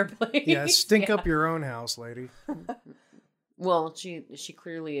homies. Yeah. fireplace. Yeah, stink up your own house, lady. Well, she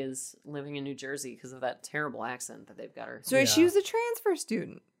clearly is living in New Jersey because of that terrible accent that they've got her. So Yeah. she was a transfer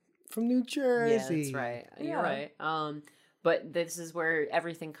student. from New Jersey. Yeah, that's right. Yeah. You're right. But this is where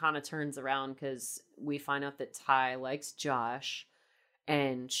everything kind of turns around because we find out that Ty likes Josh,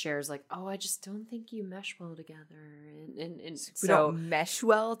 and Cher's like, "Oh, I just don't think you mesh well together," and We so don't mesh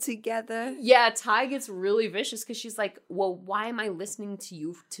well together. yeah, Ty gets really vicious because she's like, "Well, why am I listening to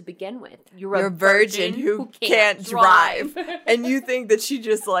you to begin with? You're a virgin who can't drive." And you think that she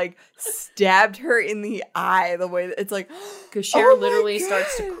just like stabbed her in the eye the way that it's like, because Cher oh my literally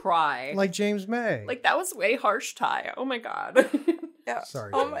starts to God. cry. Like James May. Like that was way harsh, Ty. Oh my god. Yeah.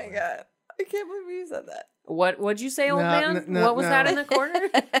 Sorry, Oh James my May. God. I can't believe you said that. What'd you say, old No, man? no, What was that no. in the corner?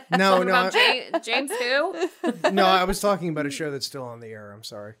 No, Something no, about James who? no. I was talking about a show that's still on the air. I'm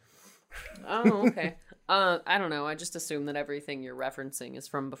sorry. Oh, okay. I don't know. I just assume that everything you're referencing is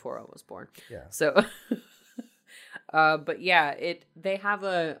from before I was born. Yeah. So, but yeah, they have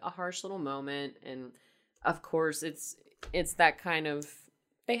a harsh little moment, and of course, it's that kind of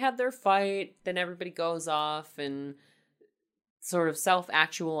they have their fight, then everybody goes off and sort of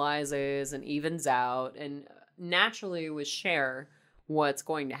self-actualizes and evens out, and naturally with Cher, what's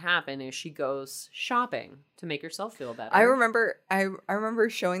going to happen is she goes shopping to make herself feel better. I remember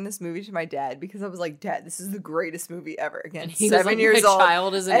showing this movie to my dad because I was like, Dad, this is the greatest movie ever. Again, And he 7 was like, years my old.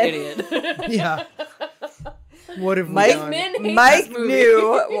 child is an And- idiot. Yeah. What have we Mike done? Men hate Mike this movie. knew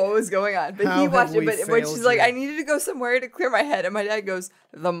what was going on, but How he watched have it. we But when she's failed like, you? I needed to go somewhere to clear my head, and my dad goes,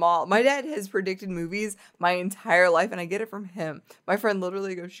 the mall. My dad has predicted movies my entire life, and I get it from him. My friend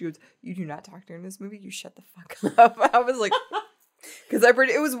literally goes, she goes, you do not talk during this movie. You shut the fuck up. I was like, because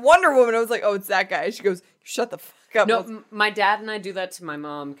it was Wonder Woman. I was like, oh, it's that guy. She goes, shut the fuck up. No, my dad and I do that to my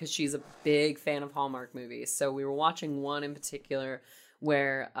mom because she's a big fan of Hallmark movies. So we were watching one in particular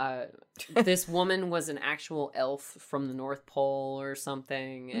where this woman was an actual elf from the North Pole or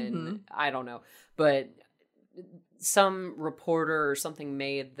something, and I don't know, but some reporter or something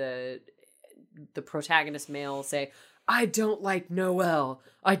made the protagonist male say, I don't like Noelle.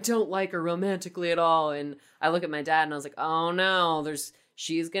 I don't like her romantically at all. And I look at my dad and I was like, oh no,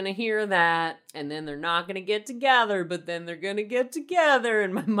 she's going to hear that. And then they're not going to get together, but then they're going to get together.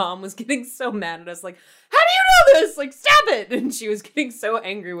 And my mom was getting so mad at us, like, how do you know this? Like, stop it. And she was getting so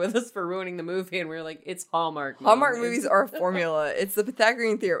angry with us for ruining the movie. And we were like, it's Hallmark. Mom. Hallmark movies are a formula. It's the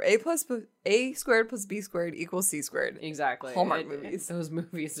Pythagorean theorem. A squared plus B squared equals C squared. Exactly. Hallmark movies. Those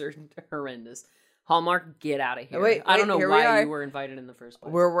movies are horrendous. Hallmark, get out of here. Wait, I don't know here we why are. you were invited in the first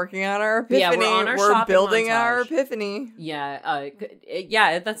place. We're working on our epiphany. Yeah, we're on our We're shopping building montage. our epiphany.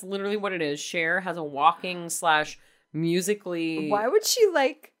 Yeah, that's literally what it is. Cher has a walking / musically. Why would she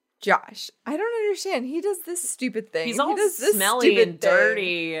like Josh? I don't understand. He does this stupid thing. He's He all does this smelly stupid and thing.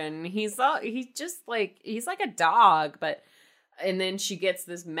 dirty, and he's like a dog, but. And then she gets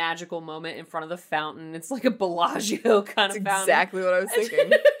this magical moment in front of the fountain. It's like a Bellagio kind That's of fountain. exactly what I was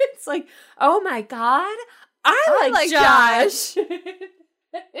thinking. It's like, oh my god, I like Josh.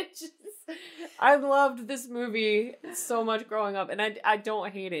 It just, I loved this movie so much growing up, and I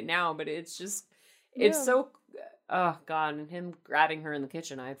don't hate it now, but it's just it's Yeah. so oh god, and him grabbing her in the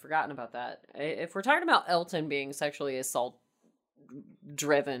kitchen. I had forgotten about that. If we're talking about Elton being sexually assault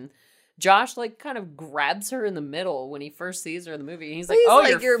driven, Josh like kind of grabs her in the middle when he first sees her in the movie. He's like, He's "Oh,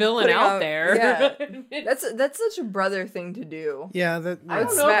 like, you're filling putting out there." Yeah. That's such a brother thing to do. Yeah, that. I don't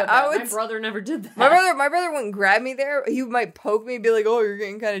would know about I that. would My brother never did that. My brother wouldn't grab me there. He might poke me, be like, "Oh, you're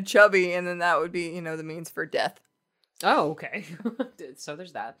getting kind of chubby," and then that would be, the means for death. Oh, okay. So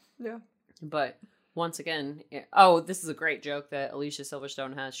there's that. Yeah. But once again, this is a great joke that Alicia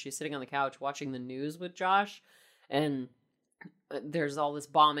Silverstone has. She's sitting on the couch watching the news with Josh, and there's all this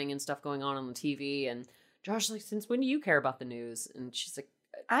bombing and stuff going on the TV, and Josh's like, since when do you care about the news? And she's like,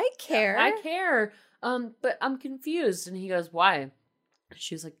 I care. I care, but I'm confused. And he goes, why?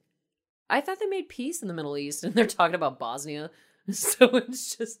 She's like, I thought they made peace in the Middle East, and they're talking about Bosnia. So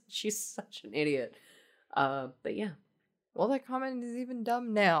it's just, she's such an idiot. But yeah. Well, that comment is even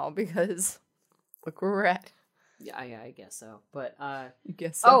dumb now because look where we're at. Yeah, I guess so. But You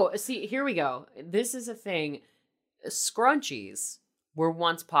guess so. oh, see, here we go. This is a thing. Scrunchies were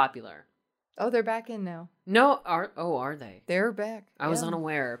once popular. Oh, they're back in now. No, are they? They're back. I was Yeah.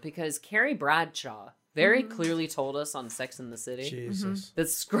 unaware because Carrie Bradshaw very clearly told us on Sex and the City Jesus. that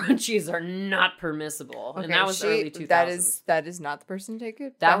scrunchies are not permissible, and that was early 2000s. That is not the person to take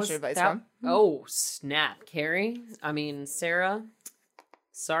it. That was advice that, from. Oh snap, Carrie! I mean Sarah.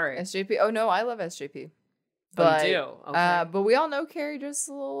 Sorry, SJP. Oh no, I love SJP. but you do. Okay. But we all know Carrie just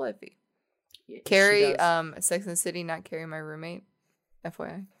a little iffy. Yeah, she Carrie, does. Sex and the City, not Carrie, my roommate.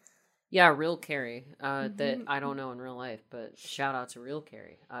 FYI. Yeah, real Carrie, that I don't know in real life, but shout out to real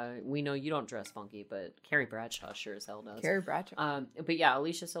Carrie. We know you don't dress funky, but Carrie Bradshaw sure as hell does. Carrie Bradshaw. But yeah,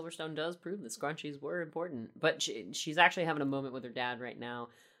 Alicia Silverstone does prove that scrunchies were important. But she's actually having a moment with her dad right now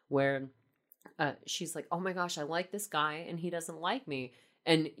where she's like, oh my gosh, I like this guy and he doesn't like me.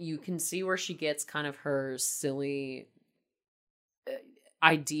 And you can see where she gets kind of her silly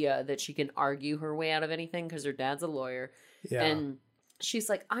idea that she can argue her way out of anything because her dad's a lawyer. Yeah. And she's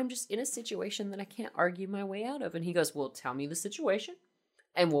like, I'm just in a situation that I can't argue my way out of. And he goes, well, tell me the situation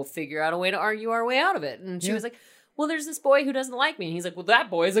and we'll figure out a way to argue our way out of it. And she was like, well, there's this boy who doesn't like me. And he's like, well,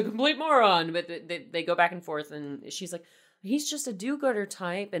 that boy is a complete moron. But they go back and forth. And she's like, he's just a do-gooder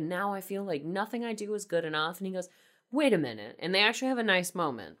type. And now I feel like nothing I do is good enough. And he goes, wait a minute. And they actually have a nice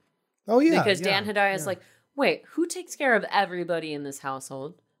moment. Oh, yeah. Because Dan Hedaya is like, wait, who takes care of everybody in this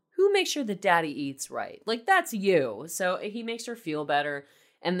household? Who makes sure that daddy eats right? Like, that's you. So he makes her feel better.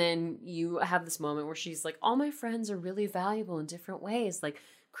 And then you have this moment where she's like, all my friends are really valuable in different ways. Like,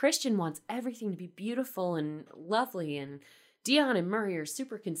 Christian wants everything to be beautiful and lovely. And Dion and Murray are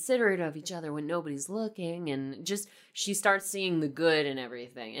super considerate of each other when nobody's looking. And just, she starts seeing the good in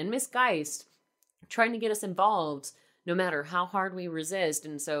everything. And Miss Geist trying to get us involved no matter how hard we resist.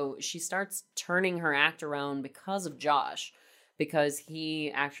 And so she starts turning her act around because of Josh. Because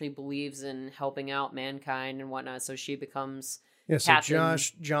he actually believes in helping out mankind and whatnot, so she becomes captain.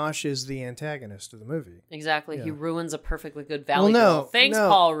 Josh is the antagonist of the movie. Exactly, he ruins a perfectly good Valley girl. Thanks,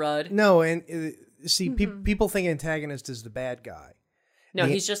 Paul Rudd. No, and see, people think antagonist is the bad guy. No,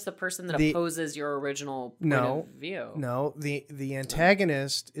 he's just the person that opposes your original point of view. No, the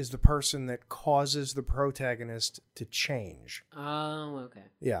antagonist is the person that causes the protagonist to change. Oh, okay.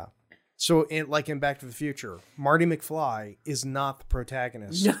 Yeah. So, in Back to the Future, Marty McFly is not the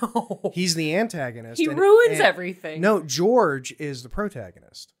protagonist. No. He's the antagonist. He ruins everything. No, George is the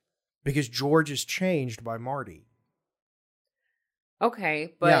protagonist. Because George is changed by Marty.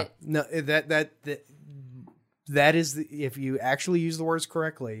 Okay, but... Yeah, no, that is, if you actually use the words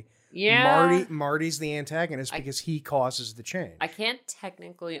correctly, Marty's the antagonist because he causes the change. I can't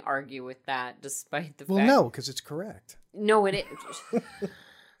technically argue with that, despite the fact... Well, no, because it's correct. No, it is...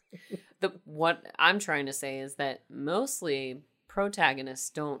 What I'm trying to say is that mostly protagonists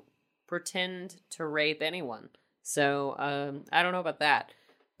don't pretend to rape anyone. So I don't know about that.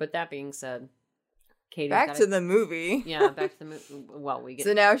 But that being said, Katie's back to the movie. Yeah, back to the movie. Well, we get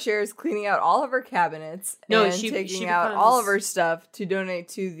so now Cher's cleaning out all of her cabinets and taking out all of her stuff to donate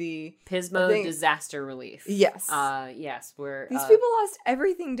to the Pismo Disaster Relief. Yes, yes. Where these people lost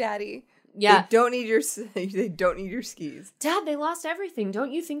everything, Daddy. Yeah, they don't need your skis. Dad, they lost everything.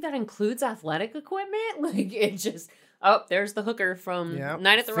 Don't you think that includes athletic equipment? Like, it just... there's the hooker from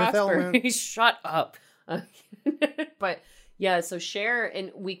Night at the Roxbury. Shut up. But yeah, so Cher,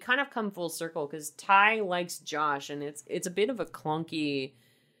 and we kind of come full circle because Ty likes Josh, and it's a bit of a clunky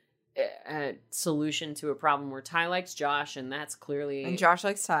solution to a problem where Ty likes Josh, and that's clearly... And Josh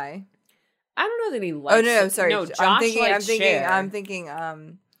likes Ty. I don't know that he likes... Oh, no, sorry. No, Josh likes Cher. I'm thinking,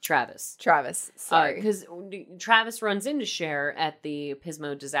 Travis. Sorry. Because Travis runs into Cher at the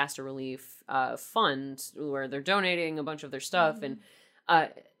Pismo Disaster Relief Fund where they're donating a bunch of their stuff. And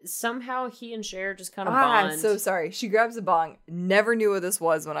somehow he and Cher just kind of bond. So sorry. She grabs a bong. Never knew what this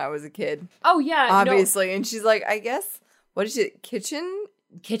was when I was a kid. Oh, yeah. Obviously. No. And she's like, I guess, what is it?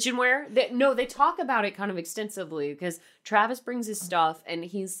 Kitchenware? They talk about it kind of extensively because Travis brings his stuff and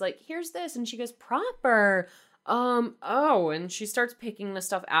he's like, here's this. And she goes, proper. And she starts picking the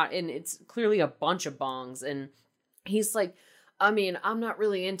stuff out and it's clearly a bunch of bongs and he's like, I mean, I'm not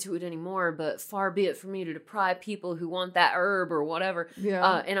really into it anymore, but far be it for me to deprive people who want that herb or whatever.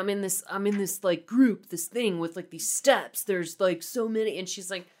 Yeah. And I'm in this like group, this thing with like these steps. There's like so many. And she's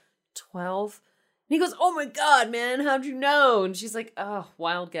like, 12? And he goes, oh my God, man, how'd you know? And she's like, oh,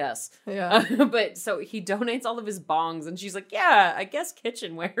 wild guess. Yeah. But so he donates all of his bongs and she's like, yeah, I guess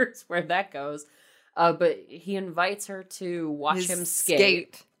kitchenware is where that goes. But he invites her to watch him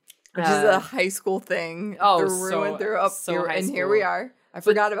skate. Which is a high school thing. And here we are. I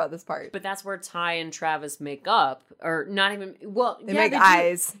forgot about this part. But that's where Ty and Travis make up. Or not even... Well, they make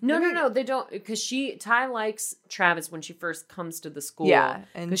eyes. No, they don't. Because Ty likes Travis when she first comes to the school. Yeah.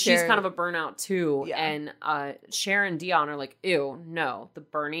 Because she's kind of a burnout too. Yeah. And Cher and Dion are like, ew, no. The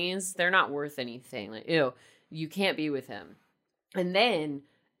Bernies, they're not worth anything. Like, ew, you can't be with him. And then...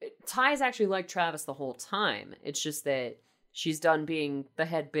 Ty's actually liked Travis the whole time. It's just that she's done being the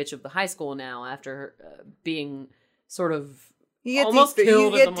head bitch of the high school now after being sort of almost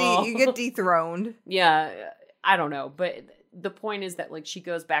killed at the mall. You get dethroned. Yeah, I don't know. But the point is that like she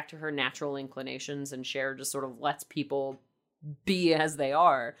goes back to her natural inclinations and Cher just sort of lets people be as they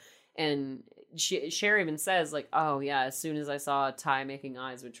are. And Cher even says, like, oh, yeah, as soon as I saw Ty making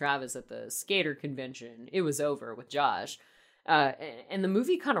eyes with Travis at the skater convention, it was over with Josh. And the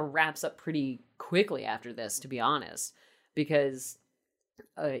movie kind of wraps up pretty quickly after this, to be honest, because,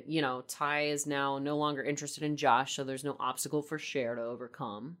 Ty is now no longer interested in Josh, so there's no obstacle for Cher to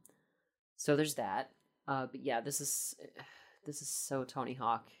overcome. So there's that. But yeah, this is so Tony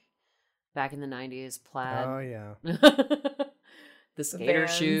Hawk. Back in the 90s, plaid. Oh, yeah. The skater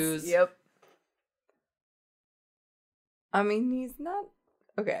shoes. Yep. I mean, he's not...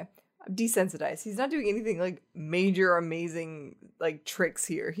 Okay. I'm desensitized. He's not doing anything like major, amazing like tricks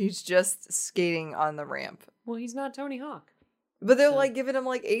here. He's just skating on the ramp. Well, he's not Tony Hawk. But they're like giving him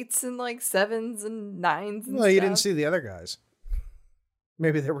like 8s and like 7s and 9s and Well, you didn't see the other guys.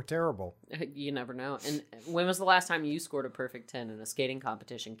 Maybe they were terrible. You never know. And when was the last time you scored a perfect 10 in a skating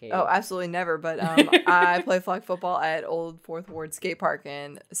competition, Kate? Oh, absolutely never. But I play flag football at Old Fourth Ward Skate Park,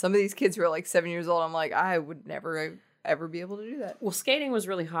 and some of these kids who are like 7 years old, I'm like, I would never ever be able to do that. Well, skating was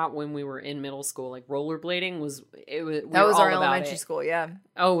really hot when we were in middle school. Like rollerblading was. That was our elementary school. Yeah.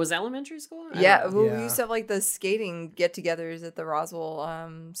 Oh, was elementary school? Yeah. Well, we used to have like the skating get-togethers at the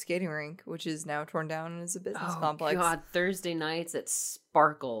Roswell skating rink, which is now torn down and is a business complex. God, Thursday nights at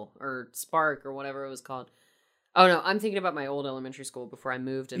Spark or whatever it was called. Oh no, I'm thinking about my old elementary school before I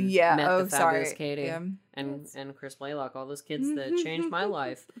moved and met the fabulous Katie and Chris Blaylock, all those kids that changed my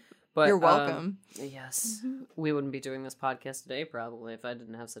life. But you're welcome. Yes, we wouldn't be doing this podcast today probably if I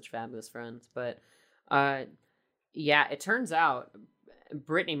didn't have such fabulous friends. But it turns out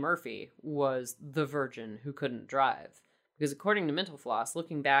Brittany Murphy was the virgin who couldn't drive, because according to Mental Floss,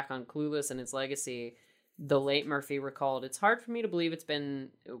 looking back on Clueless and its legacy, the late Murphy recalled, "It's hard for me to believe it's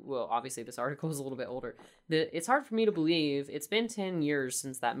been," well, obviously this article is a little bit older. "It's hard for me to believe it's been 10 years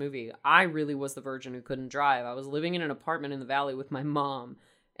since that movie. I really was the virgin who couldn't drive. I was living in an apartment in the Valley with my mom,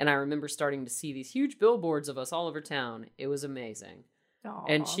 and I remember starting to see these huge billboards of us all over town. It was amazing." Aww.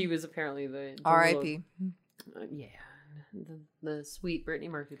 And she was apparently the R.I.P. The sweet Brittany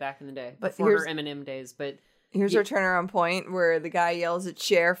Murphy back in the day, but before her Eminem days. But here's our turnaround point where the guy yells at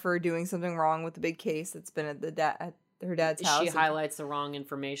Cher for doing something wrong with the big case that's been at her dad's house. She highlights the wrong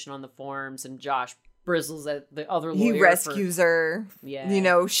information on the forms, and Josh bristles at the other lawyer. He rescues her. Yeah. You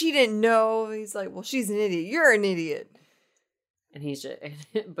know, she didn't know. He's like, well, she's an idiot. You're an idiot. And he's just,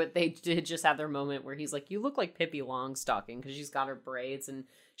 but they did just have their moment where he's like, "You look like Pippi Longstocking," because she's got her braids, and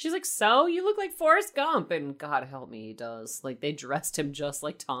she's like, "So you look like Forrest Gump," and God help me, he does. Like, they dressed him just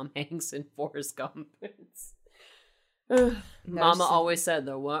like Tom Hanks in Forrest Gump. Mama always said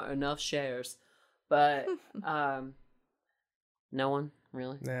there weren't enough shares, but no one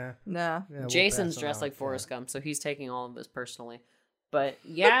really. Nah. Yeah, Jason's dressed like Forrest Gump, so he's taking all of this personally. But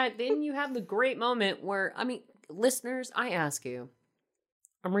yeah, then you have the great moment where, I mean, listeners, I ask you,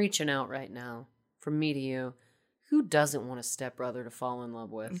 I'm reaching out right now from me to you. Who doesn't want a stepbrother to fall in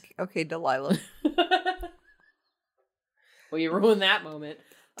love with? Okay, Delilah. Well, you ruined that moment.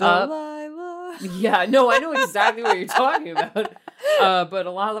 Delilah. Yeah, no, I know exactly what you're talking about. But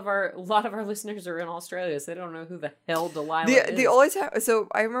a lot of our listeners are in Australia, so they don't know who the hell Delilah is. The only time, so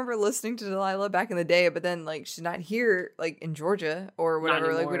I remember listening to Delilah back in the day, but then like she's not here, like in Georgia or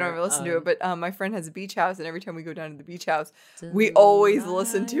whatever. Like we don't ever listen to it. But my friend has a beach house, and every time we go down to the beach house, we always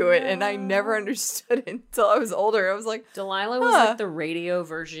listen to it. And I never understood it until I was older. I was like, Delilah was like the radio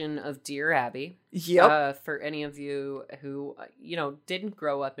version of Dear Abby. Yep. For any of you who didn't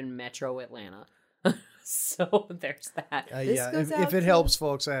grow up in Metro Atlanta. So there's that. If it helps,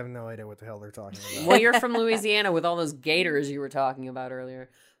 folks, I have no idea what the hell they're talking about. Well, you're from Louisiana with all those gators you were talking about earlier.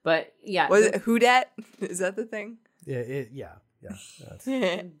 But yeah. Was it Who Dat? Is that the thing? Yeah.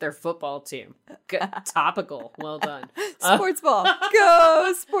 Their football team. Good. Topical. Well done. Sports ball.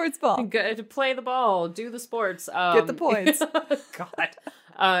 Go sports ball. Go to play the ball. Do the sports. Get the points.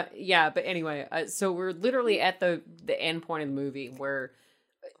 God. Yeah, but anyway, so we're literally at the end point of the movie where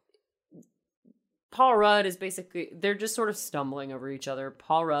Paul Rudd is basically, they're just sort of stumbling over each other.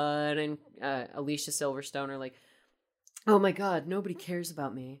 Paul Rudd and Alicia Silverstone are like, "Oh my God, nobody cares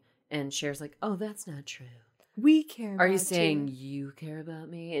about me." And Cher's like, "Oh, that's not true. We care about you. Are you saying you care about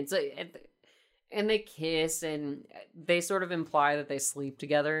me?" It's like, and they kiss, and they sort of imply that they sleep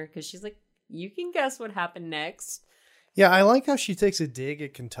together, because she's like, "You can guess what happened next." Yeah, I like how she takes a dig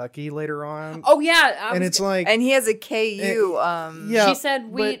at Kentucky later on. Oh yeah, and it's like, and he has a KU. Yeah, she said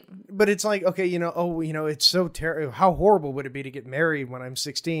but it's like, okay, it's so terrible. How horrible would it be to get married when I'm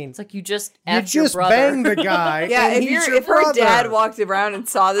 16? It's like you just banged the guy. Yeah, if her dad walked around and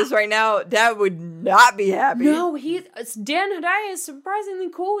saw this right now, Dad would not be happy. No, Dan Hedaya is surprisingly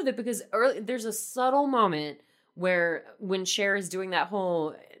cool with it, because there's a subtle moment when Cher is doing that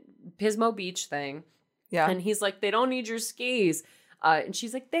whole Pismo Beach thing. Yeah. And he's like, they don't need your skis. And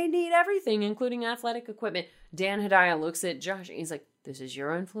she's like, they need everything, including athletic equipment. Dan Hedaya looks at Josh and he's like, this is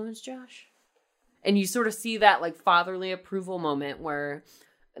your influence, Josh? And you sort of see that like fatherly approval moment where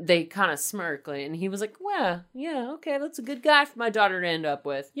they kind of smirk. And he was like, well, yeah, okay, that's a good guy for my daughter to end up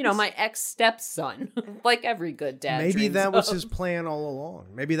with. You know, my ex-stepson, like every good dad. Maybe that was of. his plan all along.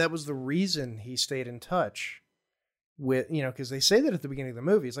 Maybe that was the reason he stayed in touch with, you know, because they say that at the beginning of the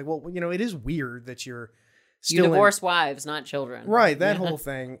movie. It's like, well, you know, it is weird that you're still you divorce wives, not children. Right, that whole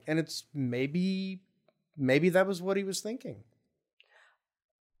thing. And it's maybe that was what he was thinking.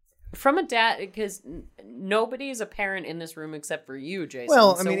 From a dad, because nobody's a parent in this room except for you, Jason.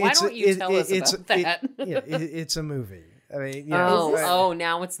 Well, I so mean, why don't you tell us about that? It's a movie. I mean, you know,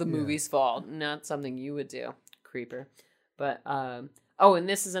 now it's the movie's fault, not something you would do, creeper. But and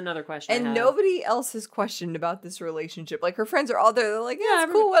this is another question. And nobody else has questioned about this relationship. Like her friends are all there. They're like, yeah,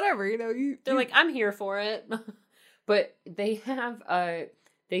 it's cool, whatever. You know, they're like, I'm here for it. But they have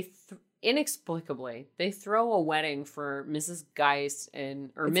inexplicably, they throw a wedding for Mrs. Geist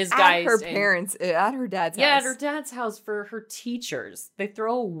Ms. Geist at her parents, at her dad's house. Yeah, at her dad's house for her teachers. They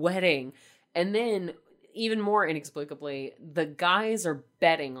throw a wedding, and then even more inexplicably, the guys are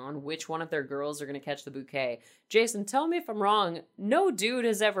betting on which one of their girls are going to catch the bouquet. Jason, tell me if I'm wrong. No dude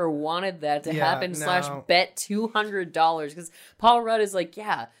has ever wanted that to happen. / bet $200 because Paul Rudd is like,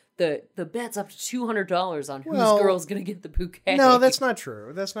 yeah. The bet's up to $200 on whose girl's going to get the bouquet. No, that's not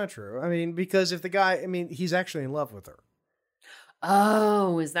true. That's not true. I mean, because if the guy, he's actually in love with her.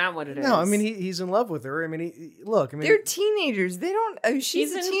 Oh, is that what it is? No, I mean, he's in love with her. I mean, they're teenagers. They don't.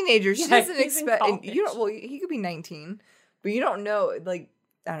 She's a teenager. She doesn't expect. And you don't. Well, he could be 19, but you don't know. Like,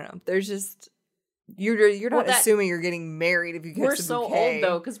 I don't know. There's just. You're not assuming you're getting married if you get the bouquet. We're so old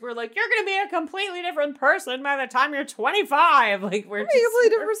though, because we're like, you're going to be a completely different person by the time you're 25. Like we're a completely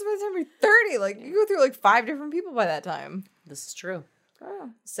different person by the time you're 30. Like you go through like 5 different people by that time. This is true. Oh.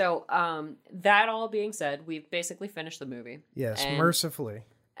 So, that all being said, we've basically finished the movie. Yes, mercifully.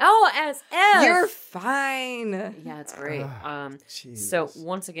 Oh, as if. You're fine. Yeah, it's great. So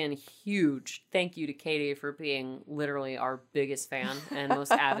once again, huge thank you to Katie for being literally our biggest fan and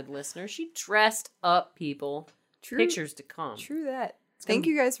most avid listener. She dressed up people. Pictures to come. True that. Thank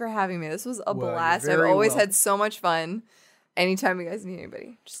you guys for having me. This was a blast. I've always had so much fun. Anytime you guys need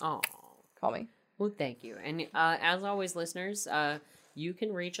anybody, just call me. Well, thank you. And as always, listeners, you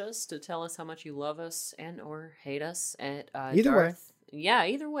can reach us to tell us how much you love us and or hate us at either way. Yeah,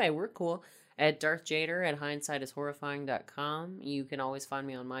 either way, we're cool. At Darth Jader at hindsighthorrifying.com. You can always find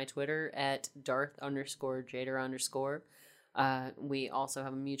me on my Twitter at Darth_Jader_. We also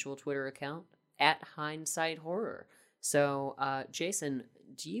have a mutual Twitter account at Hindsight Horror. So, Jason,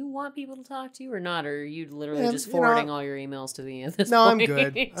 do you want people to talk to you or not? Or are you literally just forwarding all your emails to me at this point? No, I'm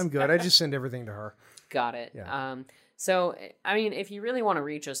good. I'm good. I just send everything to her. Got it. Yeah. So, I mean, if you really want to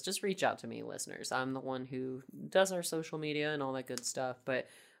reach us, just reach out to me, listeners. I'm the one who does our social media and all that good stuff. But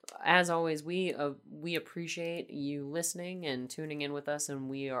as always, we appreciate you listening and tuning in with us, and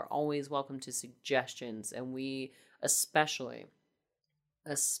we are always welcome to suggestions. And we especially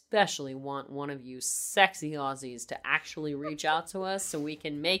want one of you sexy Aussies to actually reach out to us so we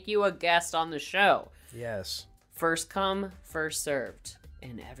can make you a guest on the show. Yes. First come, first served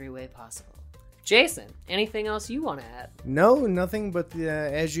in every way possible. Jason, anything else you want to add? No, nothing but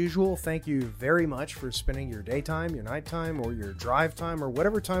as usual, thank you very much for spending your daytime, your nighttime, or your drive time, or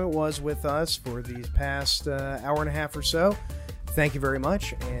whatever time it was with us for these past hour and a half or so. Thank you very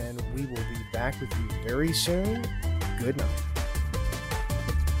much, and we will be back with you very soon. Good night.